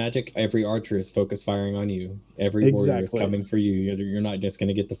cast magic, every archer is focus firing on you. Every warrior is coming for you. You're not just going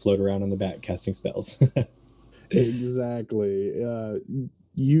to get to float around on the back casting spells. Exactly.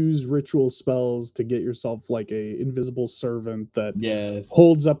 Use ritual spells to get yourself like a invisible servant that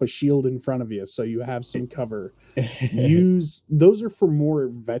holds up a shield in front of you so you have some cover. Those are for more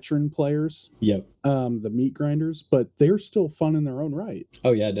veteran players. Yep. The meat grinders, but they're still fun in their own right.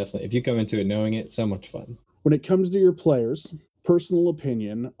 Oh yeah, definitely. If you come into it knowing it, so much fun. When it comes to your players, personal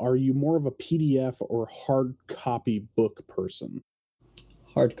opinion, are you more of a PDF or hard copy book person?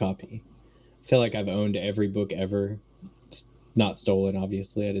 Hard copy. I feel like I've owned every book ever. Not stolen,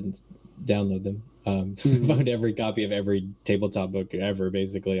 obviously. I didn't download them. I've owned every copy of every tabletop book ever,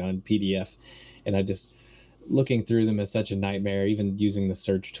 basically, on PDF. And I just, looking through them is such a nightmare, even using the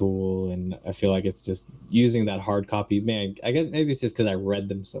search tool. And I feel like it's just using that hard copy. Man, I guess maybe it's just because I read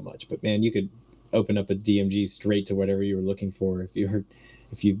them so much. But man, you could open up a DMG straight to whatever you were looking for. If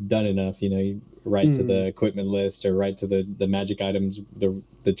you've done enough, you write to the equipment list or write to the magic items,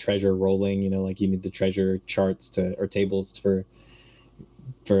 the treasure rolling, like you need the treasure charts or tables for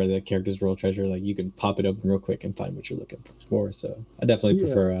the characters roll treasure. Like you can pop it open real quick and find what you're looking for. So I definitely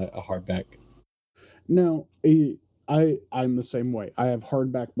prefer a hardback. Now, I'm the same way. I have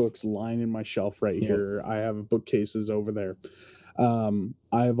hardback books lying in my shelf right here. I have bookcases over there.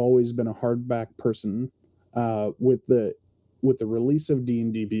 I have always been a hardback person. With the release of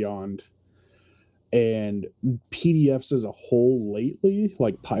D&D Beyond and PDFs as a whole lately,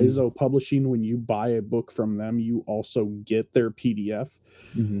 like Paizo Publishing, when you buy a book from them, you also get their PDF.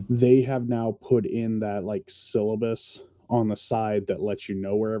 They have now put in that like syllabus on the side that lets you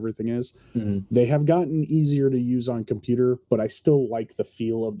know where everything is. They have gotten easier to use on computer, but I still like the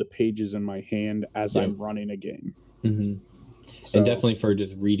feel of the pages in my hand as I'm running a game. So, and definitely for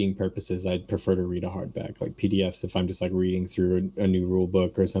just reading purposes, I'd prefer to read a hardback. Like PDFs, if I'm just like reading through a new rule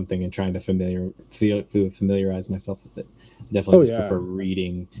book or something and trying to familiarize myself with it, I definitely prefer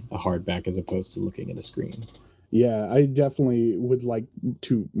reading a hardback as opposed to looking at a screen. Yeah, I definitely would like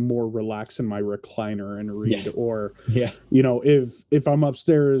to more relax in my recliner and read. Or if I'm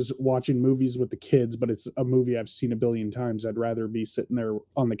upstairs watching movies with the kids, but it's a movie I've seen a billion times, I'd rather be sitting there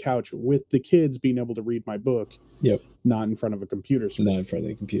on the couch with the kids being able to read my book. Not in front of a computer screen. Not in front of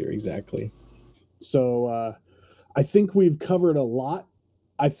the computer, exactly. So I think we've covered a lot.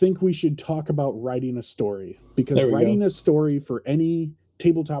 I think we should talk about writing a story, because writing a story for any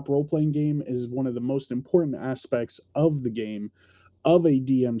tabletop role-playing game is one of the most important aspects of the game, of a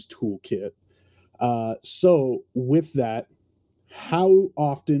DM's toolkit. So with that, how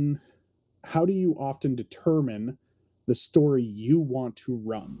do you often determine the story you want to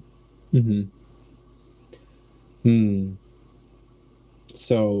run?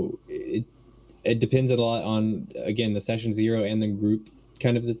 So it depends a lot on, again, the session 0 and the group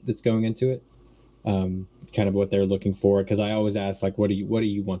kind of that's going into it. Kind of what they're looking for, because I always ask, like, what do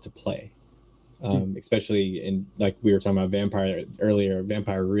you want to play? especially in, like we were talking about vampire earlier.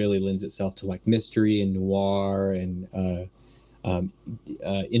 Vampire really lends itself to like mystery and noir and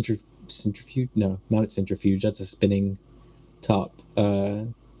centrifuge. No, not a centrifuge. That's a spinning top.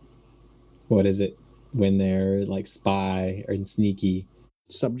 What is it when they're like spy or sneaky?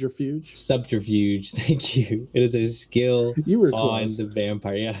 Subterfuge. Subterfuge. Thank you. It is a skill You were on close. the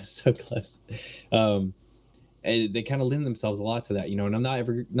vampire. Yeah, so close. And they kind of lend themselves a lot to that, you know. And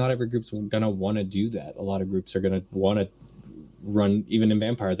not every group's gonna want to do that. A lot of groups are gonna want to run, even in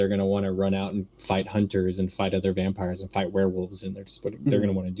vampire, they're gonna want to run out and fight hunters and fight other vampires and fight werewolves, and they're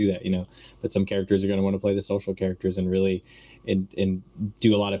gonna want to do that, you know. But some characters are gonna want to play the social characters and really and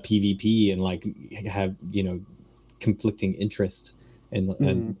do a lot of PvP and like have, you know, conflicting interest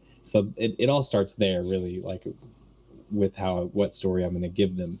and so it all starts there, really, like with what story I'm going to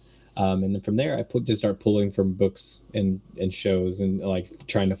give them. And then from there, I just start pulling from books and shows and like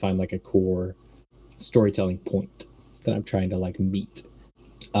trying to find like a core storytelling point that I'm trying to like meet.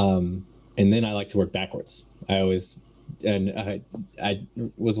 And then I like to work backwards. I was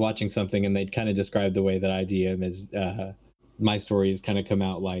watching something and they'd kind of described the way that I DM as my stories kind of come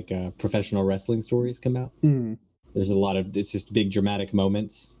out like professional wrestling stories come out. There's a lot of, it's just big dramatic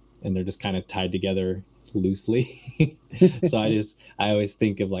moments and they're just kind of tied together loosely. So I always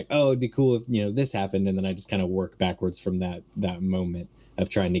think of like, oh, it'd be cool if, you know, this happened, and then I just kind of work backwards from that moment of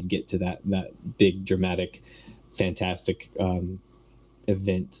trying to get to that big dramatic fantastic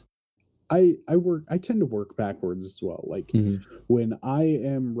event. I tend to work backwards as well. Like when I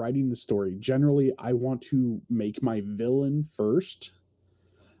am writing the story, generally I want to make my villain first.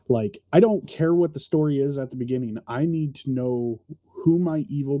 Like, I don't care what the story is at the beginning. I need to know who my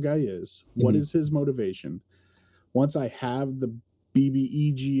evil guy is. What is his motivation? Once I have the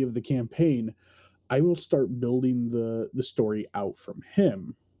BBEG of the campaign, I will start building the story out from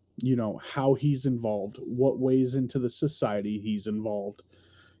him. You know, how he's involved, what ways into the society he's involved.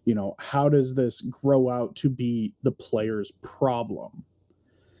 You know, how does this grow out to be the player's problem?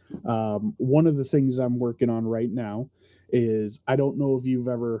 One of the things I'm working on right now is, I don't know if you've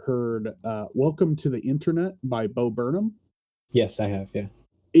ever heard Welcome to the Internet by Bo Burnham. Yes, I have. Yeah.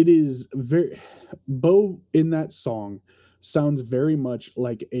 It is Bo in that song sounds very much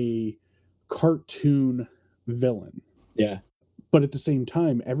like a cartoon villain. Yeah. But at the same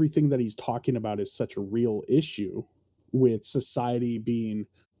time, everything that he's talking about is such a real issue with society being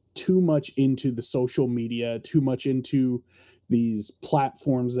too much into the social media, too much into these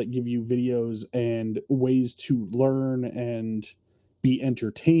platforms that give you videos and ways to learn and be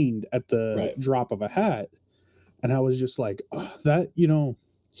entertained at the drop of a hat. And I was just like, oh, that, you know,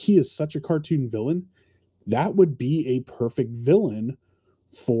 he is such a cartoon villain. That would be a perfect villain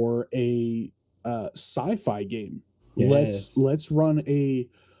for a sci-fi game. Yes. Let's run a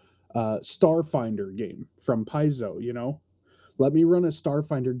Starfinder game from Paizo, you know. Let me run a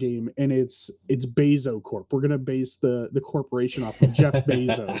Starfinder game, and it's Bezos Corp. We're gonna base the corporation off of Jeff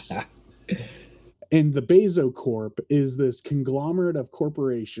Bezos. And the Bezos Corp is this conglomerate of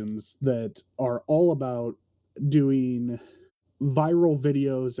corporations that are all about doing viral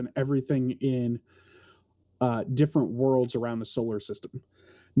videos and everything in different worlds around the solar system.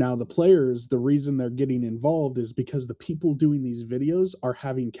 Now, the players, the reason they're getting involved is because the people doing these videos are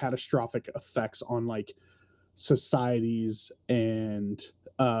having catastrophic effects on like societies and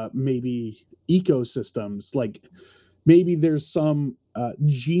maybe ecosystems. Like maybe there's some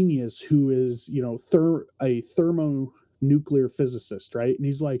genius who is, you know, a thermonuclear physicist, right? And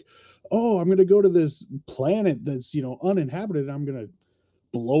he's like, oh, I'm going to go to this planet that's, you know, uninhabited. I'm going to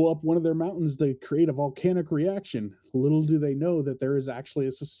blow up one of their mountains to create a volcanic reaction. Little do they know that there is actually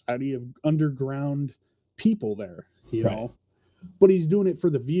a society of underground people there, you know. But he's doing it for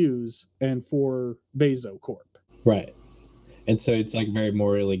the views and for Bezos Corp. Right. And so it's like very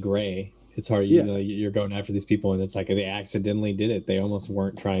morally gray. It's hard, you know, you're going after these people and it's like they accidentally did it. They almost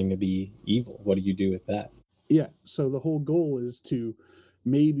weren't trying to be evil. What do you do with that? Yeah. So the whole goal is to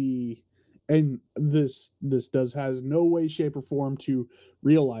maybe, and this has no way, shape, or form to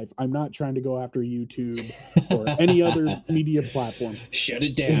real life. I'm not trying to go after YouTube or any other media platform. Shut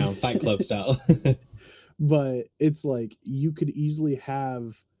it down, Fight Club style. But it's like you could easily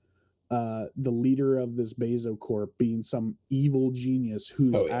have the leader of this Bezos Corp being some evil genius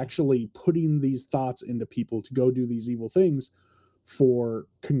who's actually putting these thoughts into people to go do these evil things for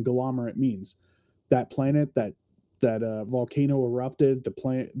conglomerate means. That planet, that volcano erupted,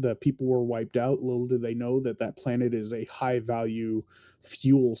 the people were wiped out. Little did they know that planet is a high value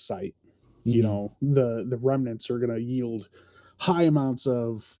fuel site. You know, the remnants are going to yield high amounts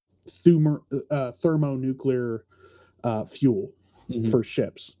of thermonuclear fuel for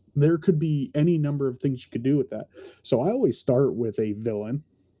ships. there could be any number of things you could do with that. So I always start with a villain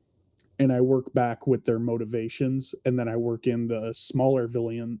and I work back with their motivations, and then I work in the smaller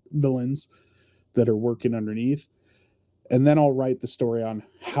villains that are working underneath, and then I'll write the story on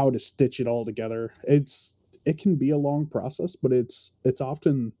how to stitch it all together. It can be a long process, but it's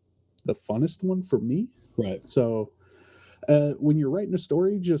often the funnest one for me. Right. So when you're writing a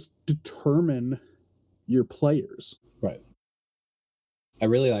story, just determine your players. Right. I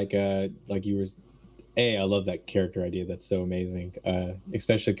really like you were. I love that character idea. That's so amazing.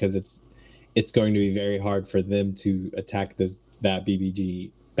 Especially because it's going to be very hard for them to attack that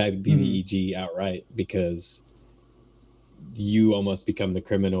BBEG outright, because you almost become the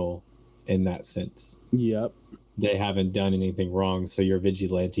criminal in that sense. Yep. They haven't done anything wrong, so your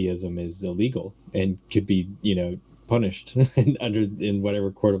vigilantism is illegal and could be, punished in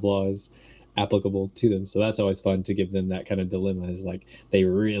whatever court of law is applicable to them. So that's always fun to give them that kind of dilemma, is like they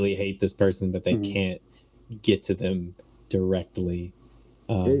really hate this person, but they can't get to them directly.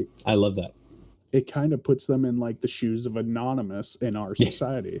 I love that. It kind of puts them in like the shoes of Anonymous in our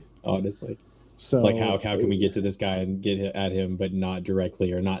society. Honestly. So like how can we get to this guy and get at him, but not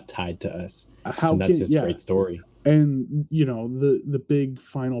directly or not tied to us? And that's his great story. And the big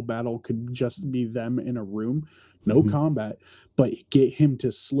final battle could just be them in a room, no combat, but get him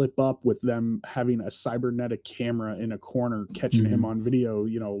to slip up with them having a cybernetic camera in a corner, catching him on video,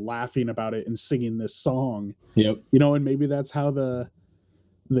 laughing about it and singing this song. Yep. And maybe that's how the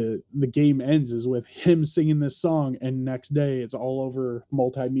game ends, is with him singing this song, and next day it's all over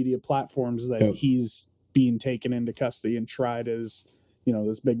multimedia platforms that he's being taken into custody and tried as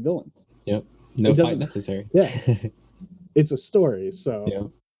this big villain. Yep. No fight necessary. Yeah. It's a story.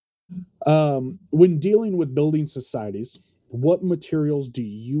 So when dealing with building societies, what materials do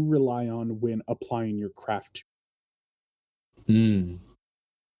you rely on when applying your craft to?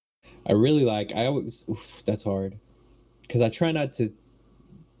 I really that's hard, because I try not to,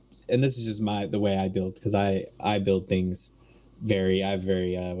 and this is just the way I build, because I build things I have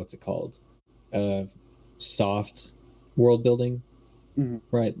very what's it called, soft world building.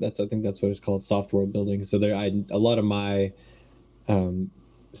 Right, I think that's what it's called, soft world building. So a lot of my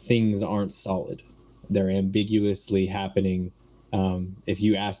things aren't solid, they're ambiguously happening. If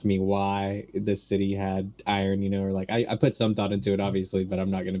you ask me why this city had iron, or like I put some thought into it, obviously, but I'm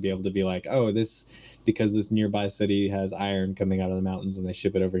not going to be able to be like, oh, because this nearby city has iron coming out of the mountains and they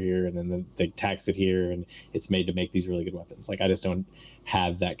ship it over here and then they tax it here and it's made to make these really good weapons. Like, I just don't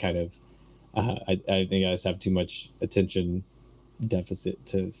have that kind of I think I just have too much attention deficit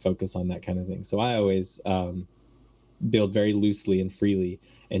to focus on that kind of thing. So I always build very loosely and freely,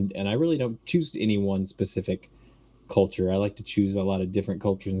 and I really don't choose any one specific culture. I like to choose a lot of different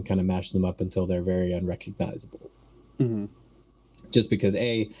cultures and kind of mash them up until they're very unrecognizable. Just because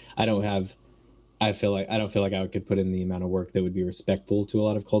I don't feel like I could put in the amount of work that would be respectful to a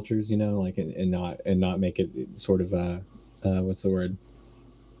lot of cultures, like, and not make it sort of what's the word,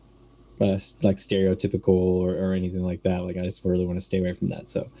 like stereotypical or anything like that. Like, I just really want to stay away from that.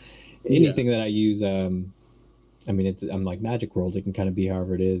 So anything that I use, I'm like Magic World, it can kind of be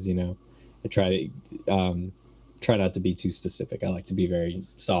however it is. I try not to be too specific. I like to be very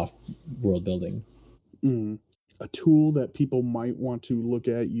soft world building. A tool that people might want to look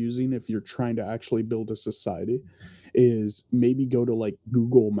at using if you're trying to actually build a society is maybe go to like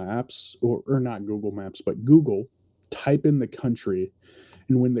Google Maps, or not Google Maps, but Google, type in the country.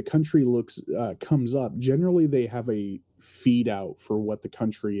 And when the country comes up, generally they have a feed out for what the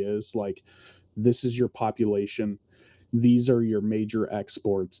country is. Like, this is your population, these are your major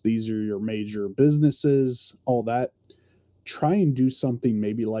exports, these are your major businesses, all that. Try and do something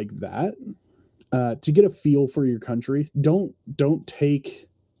maybe like that to get a feel for your country. Don't take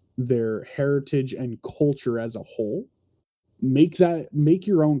their heritage and culture as a whole. Make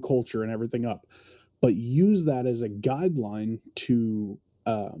your own culture and everything up, but use that as a guideline to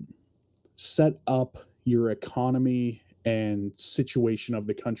set up your economy and situation of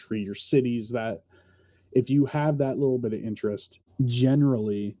the country, your cities. That if you have that little bit of interest,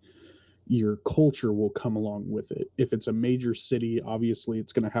 generally your culture will come along with it. If it's a major city, obviously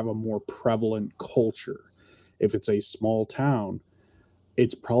it's going to have a more prevalent culture. If it's a small town,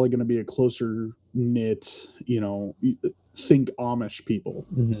 it's probably going to be a closer knit, think Amish people.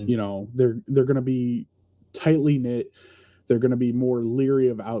 They're going to be tightly knit. They're going to be more leery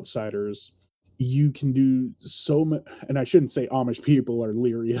of outsiders. You can do so much, and I shouldn't say Amish people are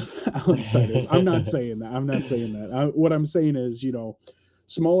leery of outsiders. I'm not saying that. What I'm saying is,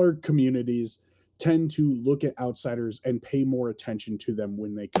 smaller communities tend to look at outsiders and pay more attention to them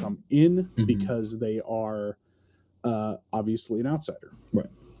when they come in, because they are obviously an outsider. Right.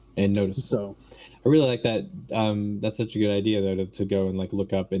 and noticeable. So I really like that. That's such a good idea though, to go and like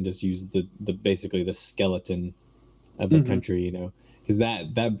look up and just use the basically the skeleton of a country, you know, because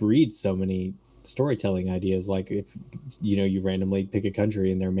that breeds so many storytelling ideas. Like if you randomly pick a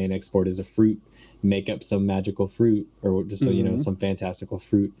country and their main export is a fruit, make up some magical fruit or just some fantastical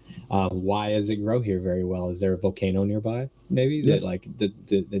fruit. Why does it grow here very well? Is there a volcano nearby? Maybe that like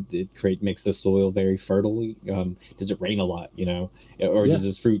it makes the soil very fertile. Does it rain a lot? Or does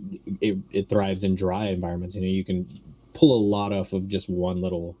this fruit it thrives in dry environments? You can pull a lot off of just one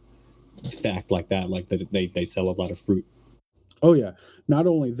little fact like that, like that they sell a lot of fruit. Oh yeah, not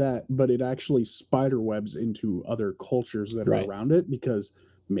only that, but it actually spider webs into other cultures that are Right. around it, because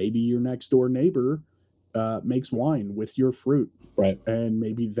maybe your next door neighbor makes wine with your fruit, Right. and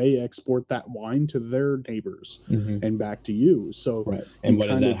maybe they export that wine to their neighbors Mhm. and back to you. So Right. And what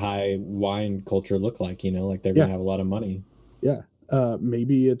does kind that of high wine culture look like? Like they're gonna have a lot of money. yeah.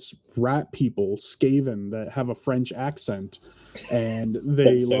 Maybe it's rat people, Skaven, that have a French accent and they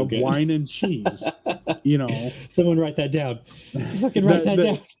That's so love good. wine and cheese. Someone write that down. Fucking write that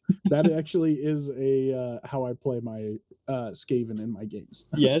down. That actually is a how I play my Skaven in my games.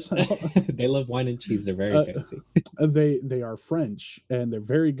 Yes. So, they love wine and cheese. They're very fancy. They are French and they're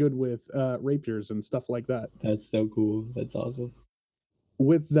very good with rapiers and stuff like that. That's so cool. That's awesome.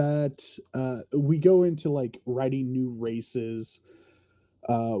 With that, we go into like writing new races.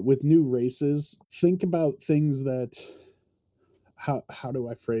 With new races, think about things that how do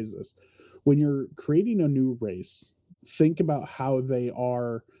I phrase this? When you're creating a new race, think about how they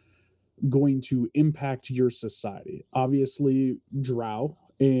are going to impact your society. Obviously, drow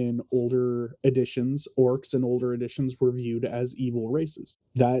in older editions, orcs in older editions were viewed as evil races.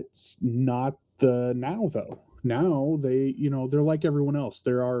 That's not the now though. Now they're like everyone else.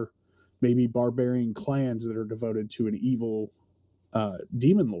 There are maybe barbarian clans that are devoted to an evil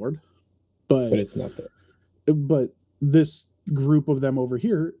demon lord, But it's not there. but this group of them over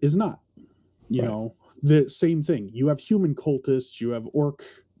here is not. The same thing. You have human cultists, you have orc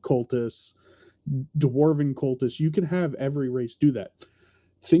cultists, dwarven cultists. You can have every race do that.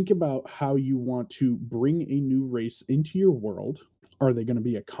 Think about how you want to bring a new race into your world. Are they going to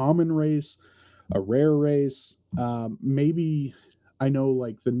be a common race, a rare race? Maybe I know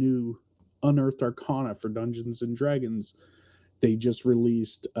like the new Unearthed Arcana for Dungeons and Dragons. They just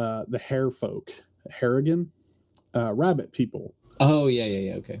released the Hare folk, Harrigan, rabbit people. Oh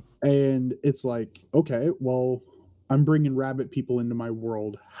yeah. Okay. And it's like, okay, well, I'm bringing rabbit people into my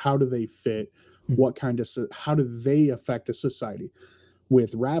world. How do they fit? What kind of how do they affect a society?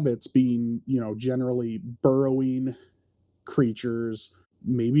 With rabbits being, generally burrowing creatures,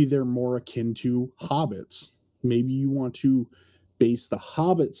 maybe they're more akin to hobbits. Maybe you want to base the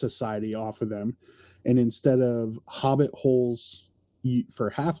hobbit society off of them, and instead of hobbit holes for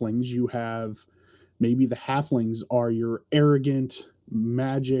halflings, you have maybe the halflings are your arrogant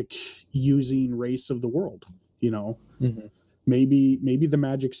magic using race of the world. Maybe the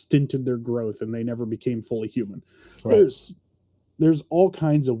magic stinted their growth and they never became fully human. Right. There's all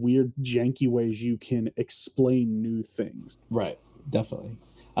kinds of weird janky ways you can explain new things. Right. Definitely.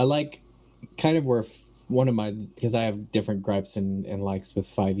 I like kind of where one of my, because I have different gripes and likes with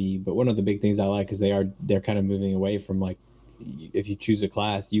 5e, but one of the big things I like is they're kind of moving away from like, if you choose a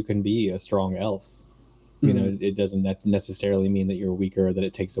class, you can be a strong elf. It doesn't necessarily mean that you're weaker or that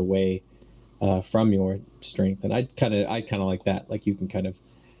it takes away from your strength. And I kind of like that. Like you can kind of,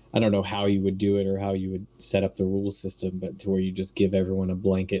 I don't know how you would do it or how you would set up the rule system, but to where you just give everyone a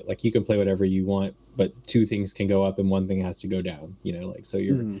blanket, like you can play whatever you want, but two things can go up and one thing has to go down, like, so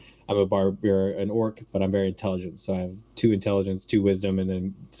I'm you're an orc, but I'm very intelligent. So I have 2 intelligence, 2 wisdom. And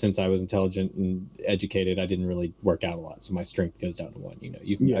then since I was intelligent and educated, I didn't really work out a lot. So my strength goes down to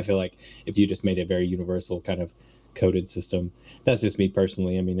 1, I feel like if you just made a very universal kind of coded system, that's just me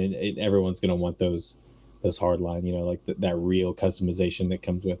personally. I mean, everyone's going to want those hard line, like that real customization that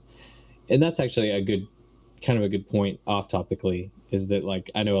comes with. And that's actually a good point off topically, is that like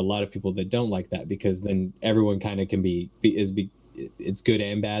I know a lot of people that don't like that, because then everyone kind of can it's good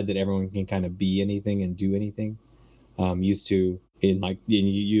and bad that everyone can kind of be anything and do anything. Used to in like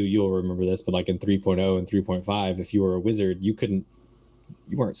you'll remember this, but like in 3.0 and 3.5, if you were a wizard, you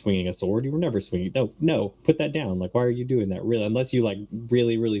weren't swinging a sword. You were never swinging. No, put that down. Like, why are you doing that? Really, unless you like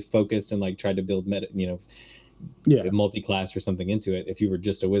really, really focused and like tried to build multi-class or something into it. If you were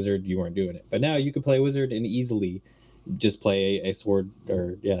just a wizard, you weren't doing it. But now you can play a wizard and easily just play a sword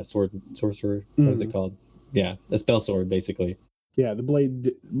or sorcerer. What is it called? Yeah, a spell sword basically. Yeah,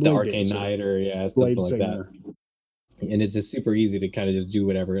 the arcane knight or something like that. And it's just super easy to kind of just do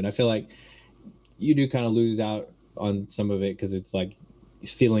whatever. And I feel like you do kind of lose out on some of it because it's like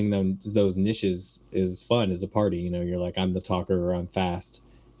filling those niches is fun as a party. You know, you're like, I'm the talker or I'm fast,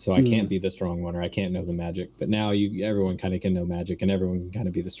 so I can't be the strong one or I can't know the magic. But now everyone kind of can know magic and everyone can kind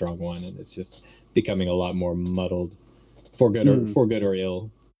of be the strong one, and it's just becoming a lot more muddled for good or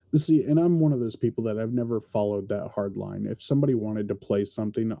ill. See, and I'm one of those people that I've never followed that hard line. If somebody wanted to play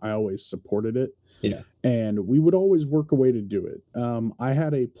something, I always supported it, Yeah. and we would always work a way to do it. I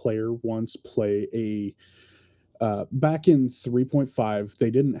had a player once play a back in 3.5. They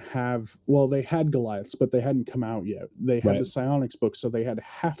didn't have, well, they had Goliaths, but they hadn't come out yet. They had the Psionics book, so they had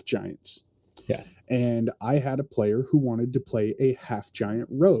half giants. Yeah. And I had a player who wanted to play a half giant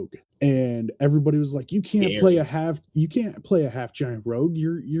rogue. And everybody was like, you can't play a half giant rogue.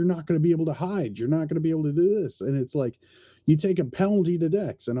 You're not going to be able to hide. You're not going to be able to do this. And it's like, you take a penalty to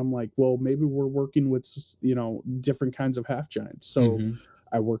dex. And I'm like, well, maybe we're working with, different kinds of half giants. So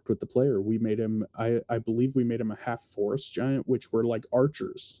I worked with the player. We made him, I believe we made him a half forest giant, which were like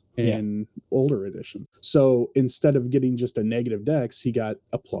archers in older editions. So instead of getting just a negative dex, he got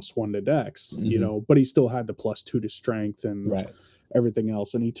a +1 to dex, but he still had the +2 to strength and everything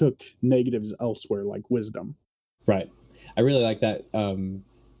else. And he took negatives elsewhere, like wisdom. Right. I really like that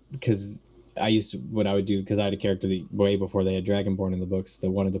because what I would do, because I had a character that way before they had Dragonborn in the books that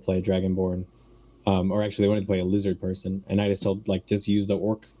wanted to play a Dragonborn. Or actually, they wanted to play a lizard person, and I just told, like, just use the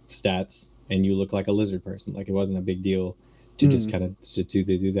orc stats, and you look like a lizard person. Like, it wasn't a big deal to just kind of to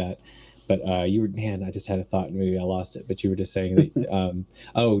do that. But I just had a thought, and maybe I lost it. But you were just saying that.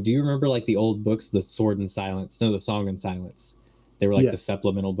 Do you remember like the old books, the Sword and Silence? No, the Song and Silence. They were like the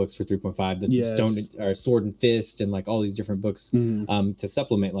supplemental books for 3.5, the Stone or Sword and Fist, and like all these different books to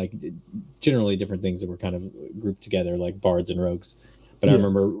supplement like generally different things that were kind of grouped together, like bards and rogues. But I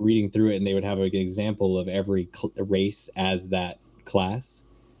remember reading through it, and they would have an example of every race as that class.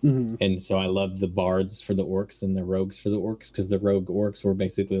 And so I loved the bards for the orcs and the rogues for the orcs, because the rogue orcs were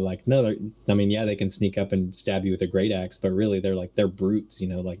basically like, they can sneak up and stab you with a great axe, but really they're brutes,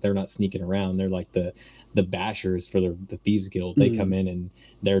 like they're not sneaking around. They're like the bashers for the thieves guild. They come in and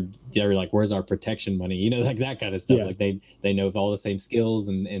they're like, where's our protection money? Like that kind of stuff. Like they know all the same skills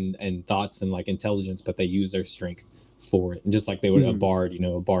and thoughts and like intelligence, but they use their strength for it. And just like they would a bard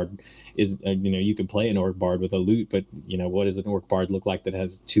is you could play an orc bard with a lute, but what does an orc bard look like that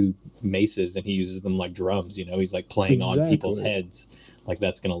has 2 maces and he uses them like drums? He's like playing on people's heads. Like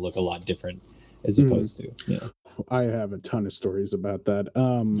that's going to look a lot different as opposed to I have a ton of stories about that.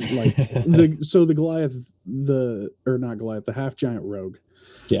 The Goliath, the half giant rogue.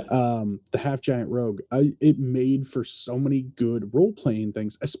 The half giant rogue, it made for so many good role playing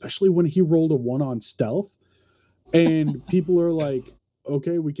things, especially when he rolled a 1 on stealth. And people are like,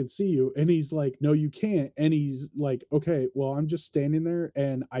 okay, we can see you. And he's like, no, you can't. And he's like, okay, well, I'm just standing there,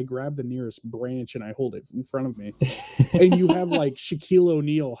 and I grab the nearest branch and I hold it in front of me. And you have like Shaquille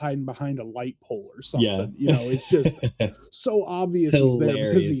O'Neal hiding behind a light pole or something. It's just so obvious he's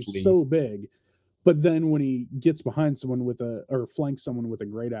there because he's so big. But then when he gets behind someone or flanks someone with a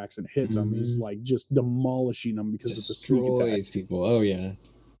great axe and hits him, he's like just demolishing them because of the sneak attack. People. Oh yeah.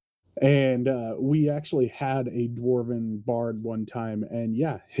 And we actually had a dwarven bard one time, and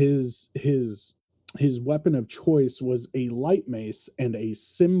his weapon of choice was a light mace and a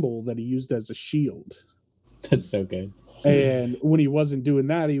symbol that he used as a shield. That's so good. And when he wasn't doing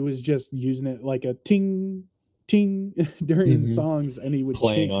that, he was just using it like a ting ting during songs, and he would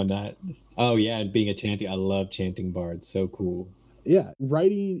playing chant on that. Oh yeah, and being a chanting. I love chanting bards. So cool. Yeah,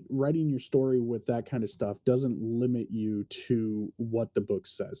 writing your story with that kind of stuff doesn't limit you to what the book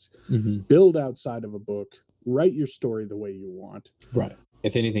says. Build outside of a book, write your story the way you want. Right.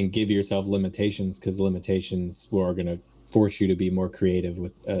 If anything, give yourself limitations, because limitations are going to force you to be more creative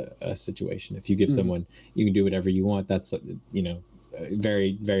with a situation. If you give someone, you can do whatever you want, that's a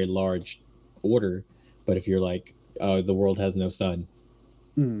very, very large order. But if you're like, the world has no sun,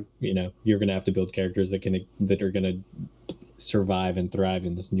 you're going to have to build characters that are going to survive and thrive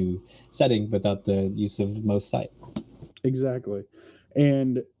in this new setting without the use of most sight. Exactly.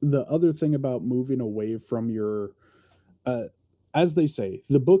 And the other thing about moving away from your as they say,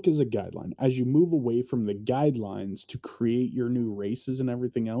 the book is a guideline. As you move away from the guidelines to create your new races and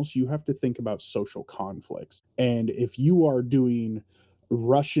everything else, you have to think about social conflicts. And if you are doing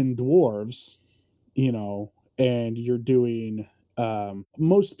Russian dwarves, and you're doing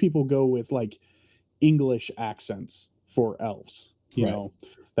most people go with like English accents for elves,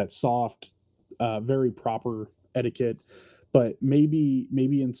 that soft, very proper etiquette. But maybe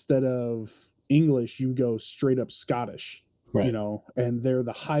instead of English, you go straight up Scottish, and they're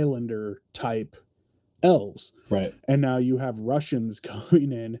the Highlander type elves. Right. And now you have Russians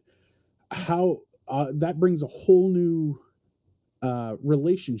coming in. How that brings a whole new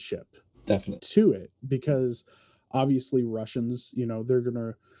relationship Definitely. to it, because obviously Russians, they're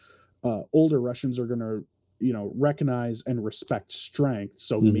gonna older Russians are gonna recognize and respect strength.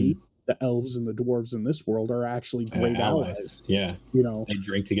 So maybe Hmm. the elves and the dwarves in this world are actually great Allies. allies. Yeah. You know, They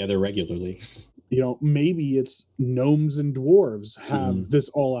drink together regularly. maybe it's gnomes and dwarves have Hmm. this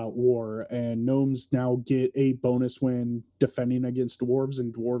all-out war, and gnomes now get a bonus when defending against dwarves,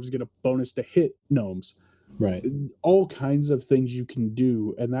 and dwarves get a bonus to hit gnomes. Right. All kinds of things you can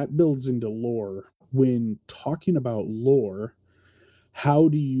do, and that builds into lore. When talking about lore, how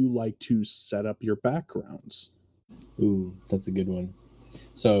do you like to set up your backgrounds? Ooh, that's a good one.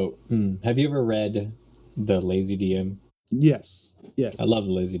 So, have you ever read The Lazy DM? Yes. I Yes. love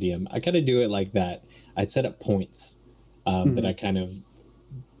the Lazy DM. I kind of do it like that. I set up points that Mhm. I kind of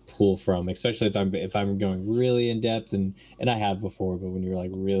pull from, especially if I'm going really in depth, and I have before, but when you're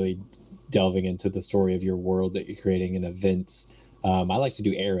like really delving into the story of your world that you're creating and events, I like to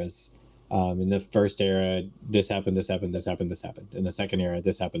do eras. In the first era, this happened, this happened, this happened, this happened. In the second era,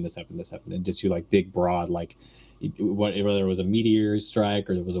 this happened, this happened, this happened, and just do like big, broad, like whether it was a meteor strike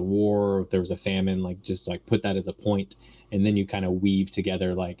or there was a war, or if there was a famine, like just like put that as a point, and then you kind of weave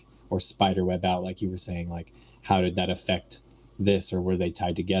together like or spider web out, like you were saying, like how did that affect this, or were they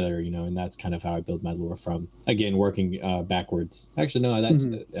tied together, and that's kind of how I build my lore from, again, working backwards. Actually, no, that's,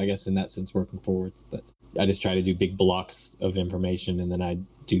 Mhm. I guess in that sense, working forwards. But I just try to do big blocks of information, and then I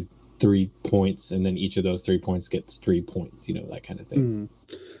do 3 points, and then each of those 3 points gets 3 points, that kind of thing.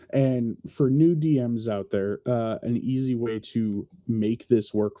 Mhm. And for new DMs out there, an easy way to make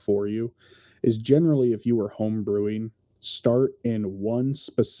this work for you is generally, if you were home brewing, start in one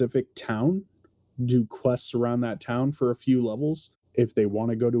specific town, do quests around that town for a few levels. If they want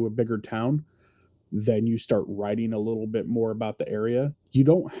to go to a bigger town, then you start writing a little bit more about the area. You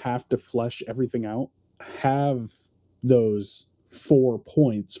don't have to flesh everything out. Have those 4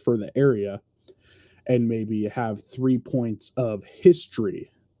 points for the area, and maybe have 3 points of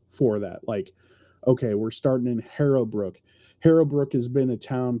history for that. Like, okay, we're starting in Harrowbrook. Harrowbrook has been a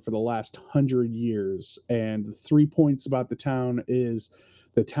town for the last 100 years, and the 3 points about the town is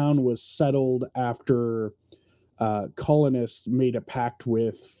the town was settled after colonists made a pact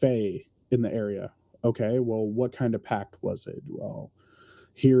with Fae in the area. Okay, well, what kind of pact was it? Well,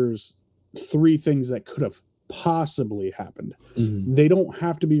 here's three things that could have possibly happened. Hmm. They don't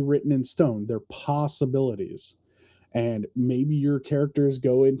have to be written in stone, they're possibilities. And maybe your characters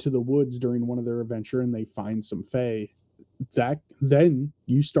go into the woods during one of their adventure and they find some fae. That then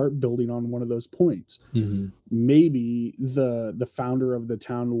you start building on one of those points. Hmm. Maybe the founder of the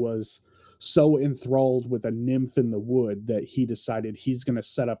town was so enthralled with a nymph in the wood that he decided he's going to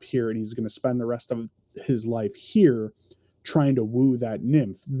set up here and he's going to spend the rest of his life here trying to woo that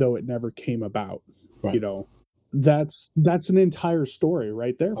nymph, though it never came about. you Right. know that's an entire story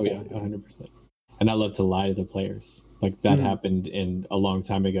right there Oh for yeah, you. 100%. And I love to lie to the players. Like that Mhm. happened in a long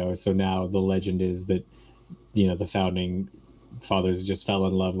time ago. So now the legend is that the founding fathers just fell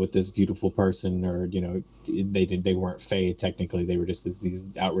in love with this beautiful person, or they weren't fae technically, they were just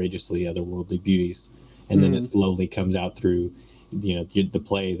these outrageously otherworldly beauties, and then it Mhm. slowly comes out through the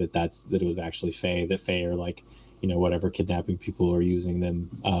play that it was actually fae, that fae are like whatever kidnapping people or using them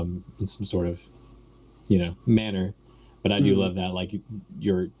in some sort of manner. But I do Mhm. love that, like,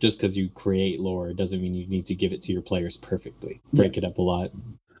 you're just because you create lore doesn't mean you need to give it to your players perfectly. Yeah. Break it up a lot.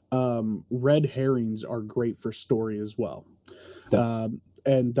 Red herrings are great for story as well. Definitely.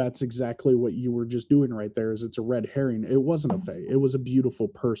 And that's exactly what you were just doing right there. Is it's a red herring. It wasn't a fae. It was a beautiful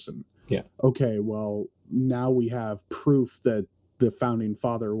person. Yeah. Okay, well, now we have proof that the founding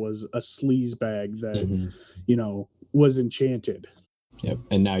father was a sleaze bag that, Hmm. was enchanted. Yep.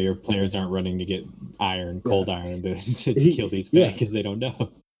 And now your players aren't running to get iron, Yeah. cold iron, to kill He these fae yeah. because they don't know.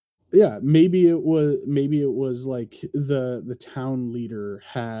 Yeah, maybe it was like the town leader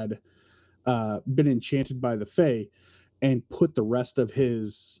had been enchanted by the fae and put the rest of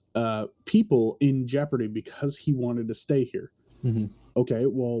his people in jeopardy because he wanted to stay here. Hmm. Okay,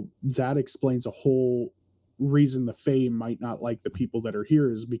 well, that explains a whole reason the fae might not like the people that are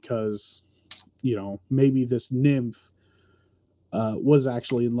here, is because maybe this nymph was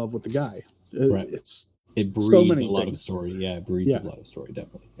actually in love with the guy. Right. It's It so breeds a many lot of things. story. Yeah, it breeds a Yeah. lot of story,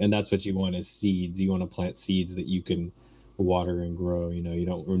 definitely. And that's what you want is seeds. You want to plant seeds that you can water and grow. You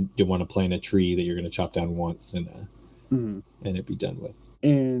don't want to plant a tree that you're going to chop down once Mhm. and it be done with.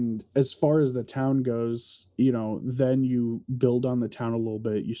 And as far as the town goes, then you build on the town a little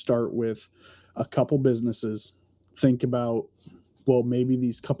bit. You start with a couple businesses. Think about, well, maybe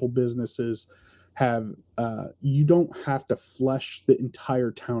these couple businesses have, you don't have to flesh the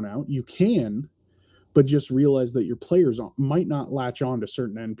entire town out. You can, but just realize that your players might not latch on to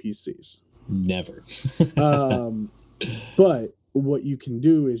certain NPCs. Never. But what you can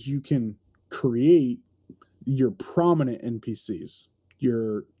do is you can create your prominent NPCs,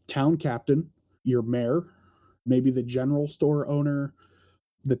 your town captain, your mayor, maybe the general store owner,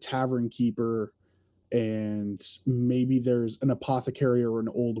 the tavern keeper, and maybe there's an apothecary or an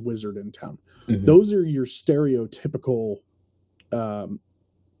old wizard in town. Mhm. Those are your stereotypical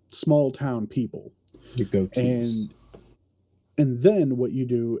small town people. Your go-tos. And then what you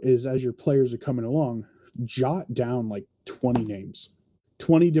do is, as your players are coming along, jot down like 20 names,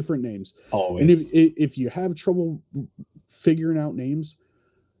 20 different names. Always. And if you have trouble figuring out names,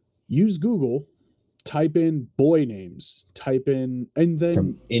 use Google, type in boy names, and then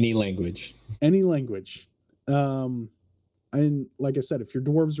From any language. And like I said, if your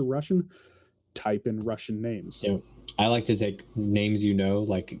dwarves are Russian, type in Russian names. You know, I like to take names,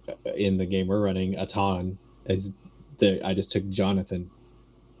 like in the game we're running, Atan I just took Jonathan.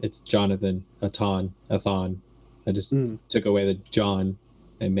 It's Jonathan, Atan. I just took away the John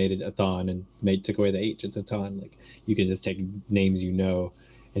and made it Atan, and took away the H. It's Atan. Like, you can just take names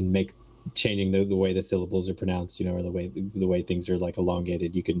and make changing the way the syllables are pronounced, or the way things are like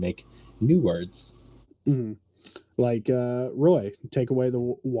elongated. You can make new words. Mm-hmm. Like Roy, take away the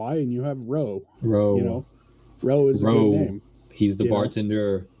Y and you have Ro. Ro. Ro is a good name. He's the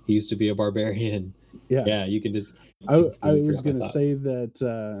bartender. He used to be a barbarian. Yeah, you can just. I was gonna say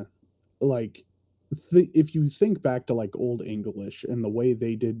that, if you think back to like Old English and the way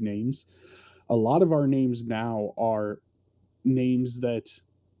they did names, a lot of our names now are names that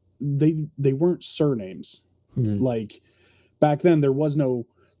they weren't surnames. Mm-hmm. Like back then, there was no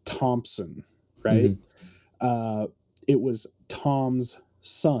Thompson, right? Mm-hmm. It was Tom's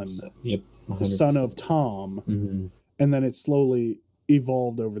son. Yep. 100%. Son of Tom. Mm-hmm. And then it slowly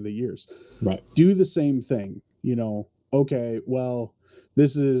evolved over the years. Right. Do the same thing, okay, well,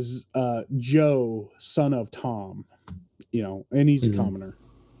 this is Joe, son of Tom, and he's a commoner.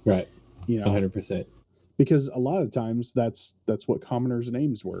 Right. 100%. Because a lot of times that's what commoners'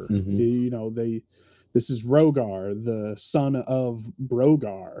 names were. Mm-hmm. This is Rogar, the son of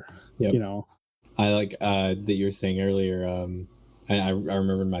Brogar. Yep. I like that you were saying earlier. I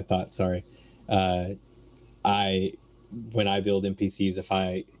remembered my thought. Sorry. When I build NPCs, if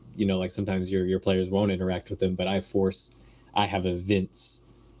I, like sometimes your players won't interact with them, but I have events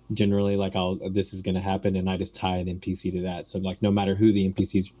generally, like this is going to happen, and I just tie an NPC to that. So like, no matter who the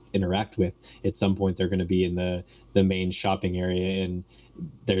NPCs interact with, at some point they're going to be in the main shopping area, and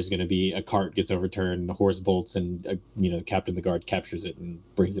there's going to be a cart gets overturned, the horse bolts, and Captain the Guard captures it and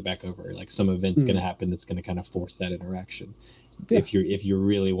brings it back over. Like, some event's going to happen that's going to kind of force that interaction. Yeah. If you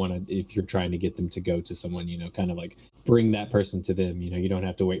really want to, if you're trying to get them to go to someone, kind of like bring that person to them. You don't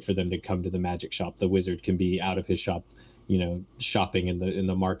have to wait for them to come to the magic shop. The wizard can be out of his shop, shopping in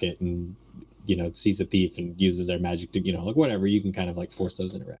the market, and sees a thief and uses their magic to, like whatever. You can kind of like force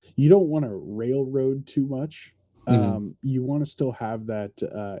those interactions. You don't want to railroad too much. You want to still have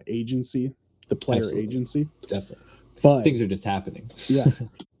that agency, the player Absolutely. Agency. Definitely. But things are just happening. Yeah.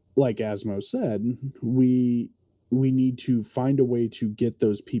 Like Asmo said, we need to find a way to get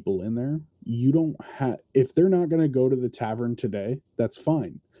those people in there. You don't have, if they're not going to go to the tavern today, that's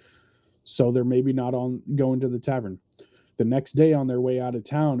fine. So they're maybe not going to the tavern. The next day on their way out of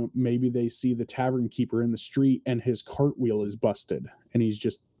town, maybe they see the tavern keeper in the street and his cartwheel is busted. And he's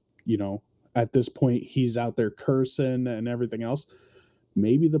just, at this point, he's out there cursing and everything else.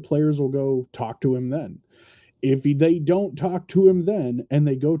 Maybe the players will go talk to him then. If they don't talk to him then and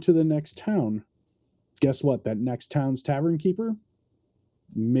they go to the next town, guess what? That next town's tavern keeper,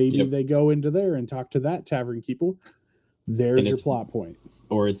 maybe they go into there and talk to that tavern keeper. There's your plot point.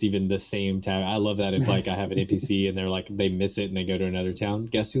 Or it's even the same town. I love that if like I have an NPC and they're like, they miss it and they go to another town.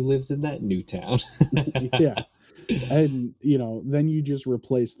 Guess who lives in that new town? Yeah. And, then you just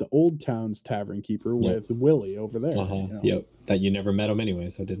replace the old town's tavern keeper with Willie over there. Yep. That you never met him anyway,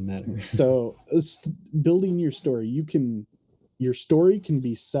 so it didn't matter. So building your story, your story can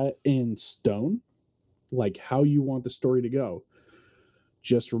be set in stone, like how you want the story to go.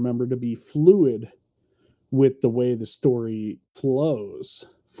 Just remember to be fluid with the way the story flows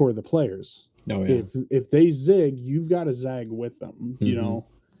for the players. Oh, yeah. If they zig, you've got to zag with them.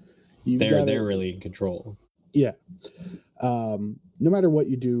 They're really in control. Yeah. No matter what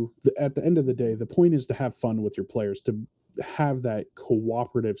you do, at the end of the day, the point is to have fun with your players, to have that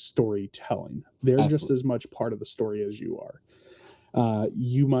cooperative storytelling. They're Absolutely. just as much part of the story as you are.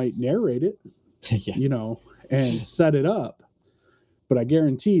 You might narrate it, and set it up, but I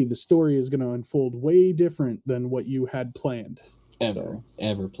guarantee the story is going to unfold way different than what you had planned. Ever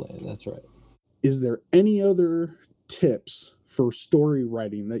planned. That's right. is there any other tips for story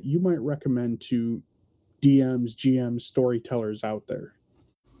writing that you might recommend to DMs, GMs, storytellers out there?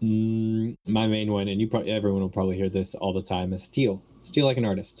 My main one, and everyone will probably hear this all the time, is steal like an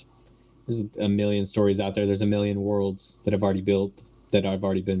artist. There's a million stories out there. There's a million worlds that have already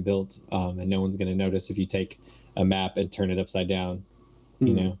been built, and no one's going to notice if you take a map and turn it upside down,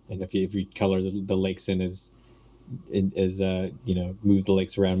 you know. And if you color the lakes in as move the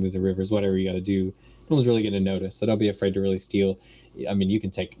lakes around, move the rivers, whatever you got to do, no one's really going to notice. So don't be afraid to really steal. I mean, you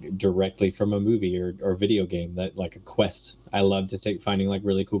can take directly from a movie or video game, that like a quest. I love to finding like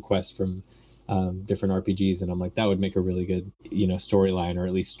really cool quests from different RPGs, and I'm like, that would make a really good, storyline, or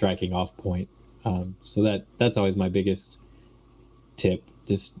at least striking off point. So that's always my biggest tip.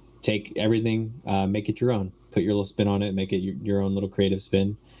 Just take everything, make it your own, put your little spin on it, make it your own little creative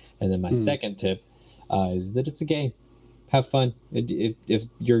spin. And then my second tip is that it's a game. Have fun. If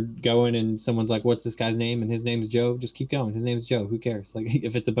you're going and someone's like, what's this guy's name? And his name's Joe, just keep going. His name's Joe. Who cares? Like,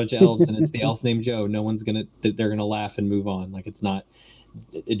 if it's a bunch of elves and it's the elf named Joe, they're going to laugh and move on. Like, it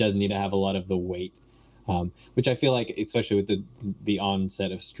doesn't need to have a lot of the weight, which I feel like, especially with the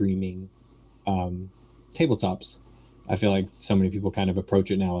onset of streaming tabletops, I feel like so many people kind of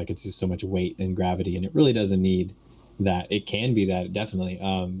approach it now like it's just so much weight and gravity, and it really doesn't need that. It can be that, definitely.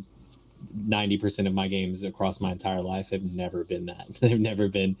 90% of my games across my entire life have never been that. They've never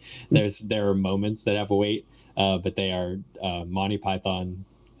been. There are moments that have a weight, but they are Monty Python,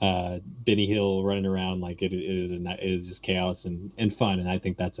 Benny Hill running around like it is just chaos and fun, and I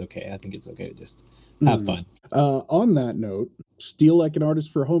think that's okay. I think it's okay to just have fun. On that note, steal like an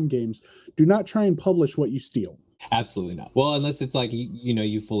artist for home games. Do not try and publish what you steal. Absolutely not. Well, unless it's like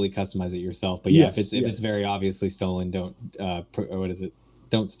you fully customize it yourself. But yeah, yes, if it's very obviously stolen, don't what is it?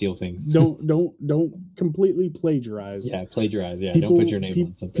 Don't steal things. Don't completely plagiarize. Yeah, plagiarize. Yeah, don't put your name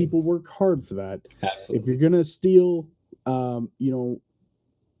on something. People work hard for that. Absolutely. If you're gonna steal,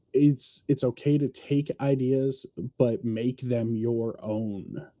 it's okay to take ideas, but make them your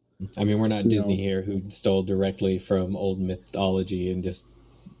own. I mean, we're not Disney here, who stole directly from old mythology and just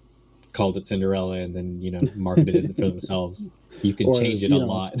called it Cinderella and then marketed it for themselves. You can change it a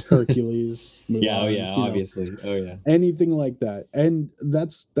lot. Hercules. Mulan, obviously. Anything like that. And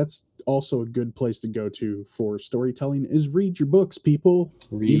that's also a good place to go to for storytelling is read your books, people.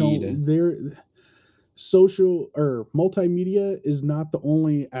 They're social or multimedia is not the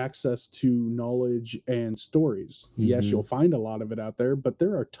only access to knowledge and stories. Yes, you'll find a lot of it out there, but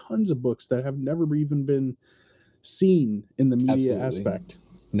there are tons of books that have never even been seen in the media aspect.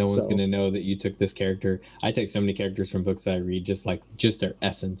 No one's going to know that you took this character. I take so many characters from books that I read, just their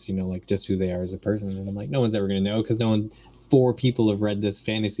essence, like just who they are as a person. And I'm like, no one's ever going to know, because 4 people have read this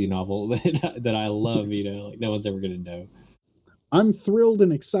fantasy novel that I love, like no one's ever going to know. I'm thrilled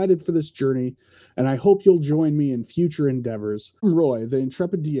and excited for this journey, and I hope you'll join me in future endeavors. I'm Roy, the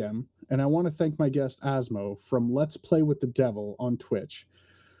Intrepid DM, and I want to thank my guest Asmo from Let's Play with the Devil on Twitch.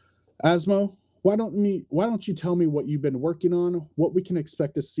 Asmo, why don't you tell me what you've been working on, what we can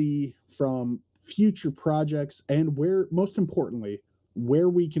expect to see from future projects, and most importantly, where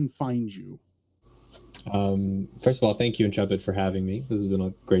we can find you? First of all, thank you, Intrepid, for having me. This has been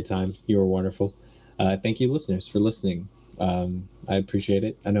a great time. You were wonderful. Thank you, listeners, for listening. I appreciate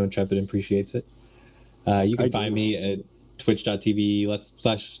it. I know Intrepid appreciates it. You can find me at twitch.tv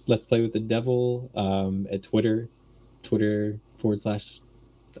let's play with the devil, at Twitter /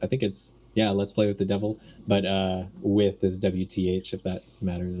 I think it's Let's Play with the Devil, but with is WTH, if that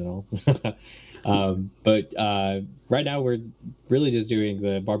matters at all. But right now we're really just doing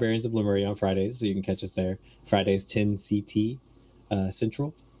the Barbarians of Lemuria on Fridays, so you can catch us there. Fridays 10 CT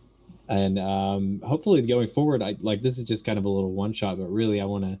Central. And hopefully going forward, this is just kind of a little one shot, but really I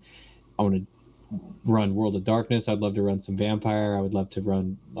want to run World of Darkness. I'd love to run some Vampire. I would love to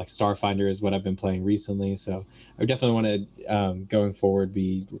run like Starfinder is what I've been playing recently. So I definitely want to going forward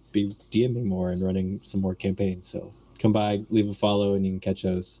be DMing more and running some more campaigns. So come by, leave a follow, and you can catch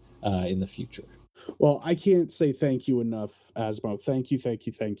those in the future. Well, I can't say thank you enough, Asmo. Thank you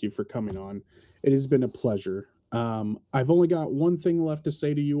for coming on. It has been a pleasure. I've only got one thing left to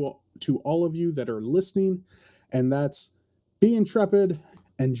say to all of you that are listening, and that's be intrepid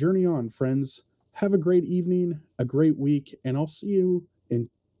and journey on, friends. Have a great evening, a great week, and I'll see you in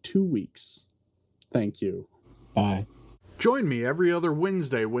 2 weeks. Thank you. Bye. Join me every other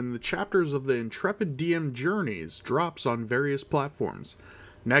Wednesday when the chapters of the Intrepid DM Journeys drops on various platforms.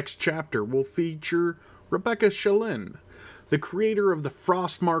 Next chapter will feature Rebecca Shalin, the creator of the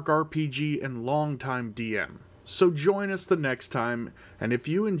Frostmark RPG and longtime DM. So join us the next time, and if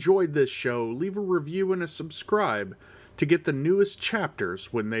you enjoyed this show, leave a review and a subscribe to get the newest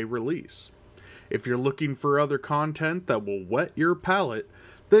chapters when they release. If you're looking for other content that will whet your palate,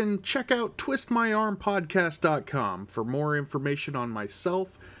 then check out twistmyarmpodcast.com for more information on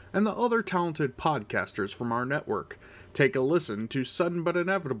myself and the other talented podcasters from our network. Take a listen to Sudden But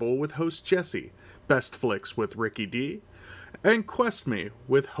Inevitable with host Jesse, Best Flicks with Ricky D, and Quest Me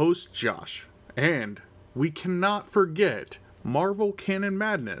with host Josh. And we cannot forget Marvel Canon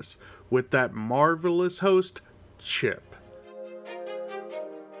Madness with that marvelous host, Chip.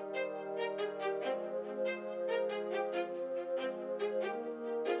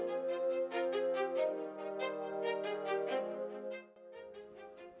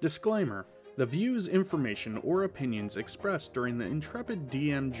 Disclaimer. The views, information, or opinions expressed during the Intrepid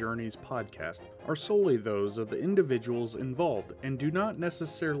DM Journeys podcast are solely those of the individuals involved and do not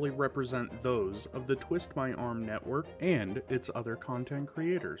necessarily represent those of the Twist My Arm Network and its other content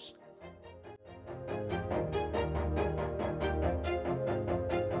creators.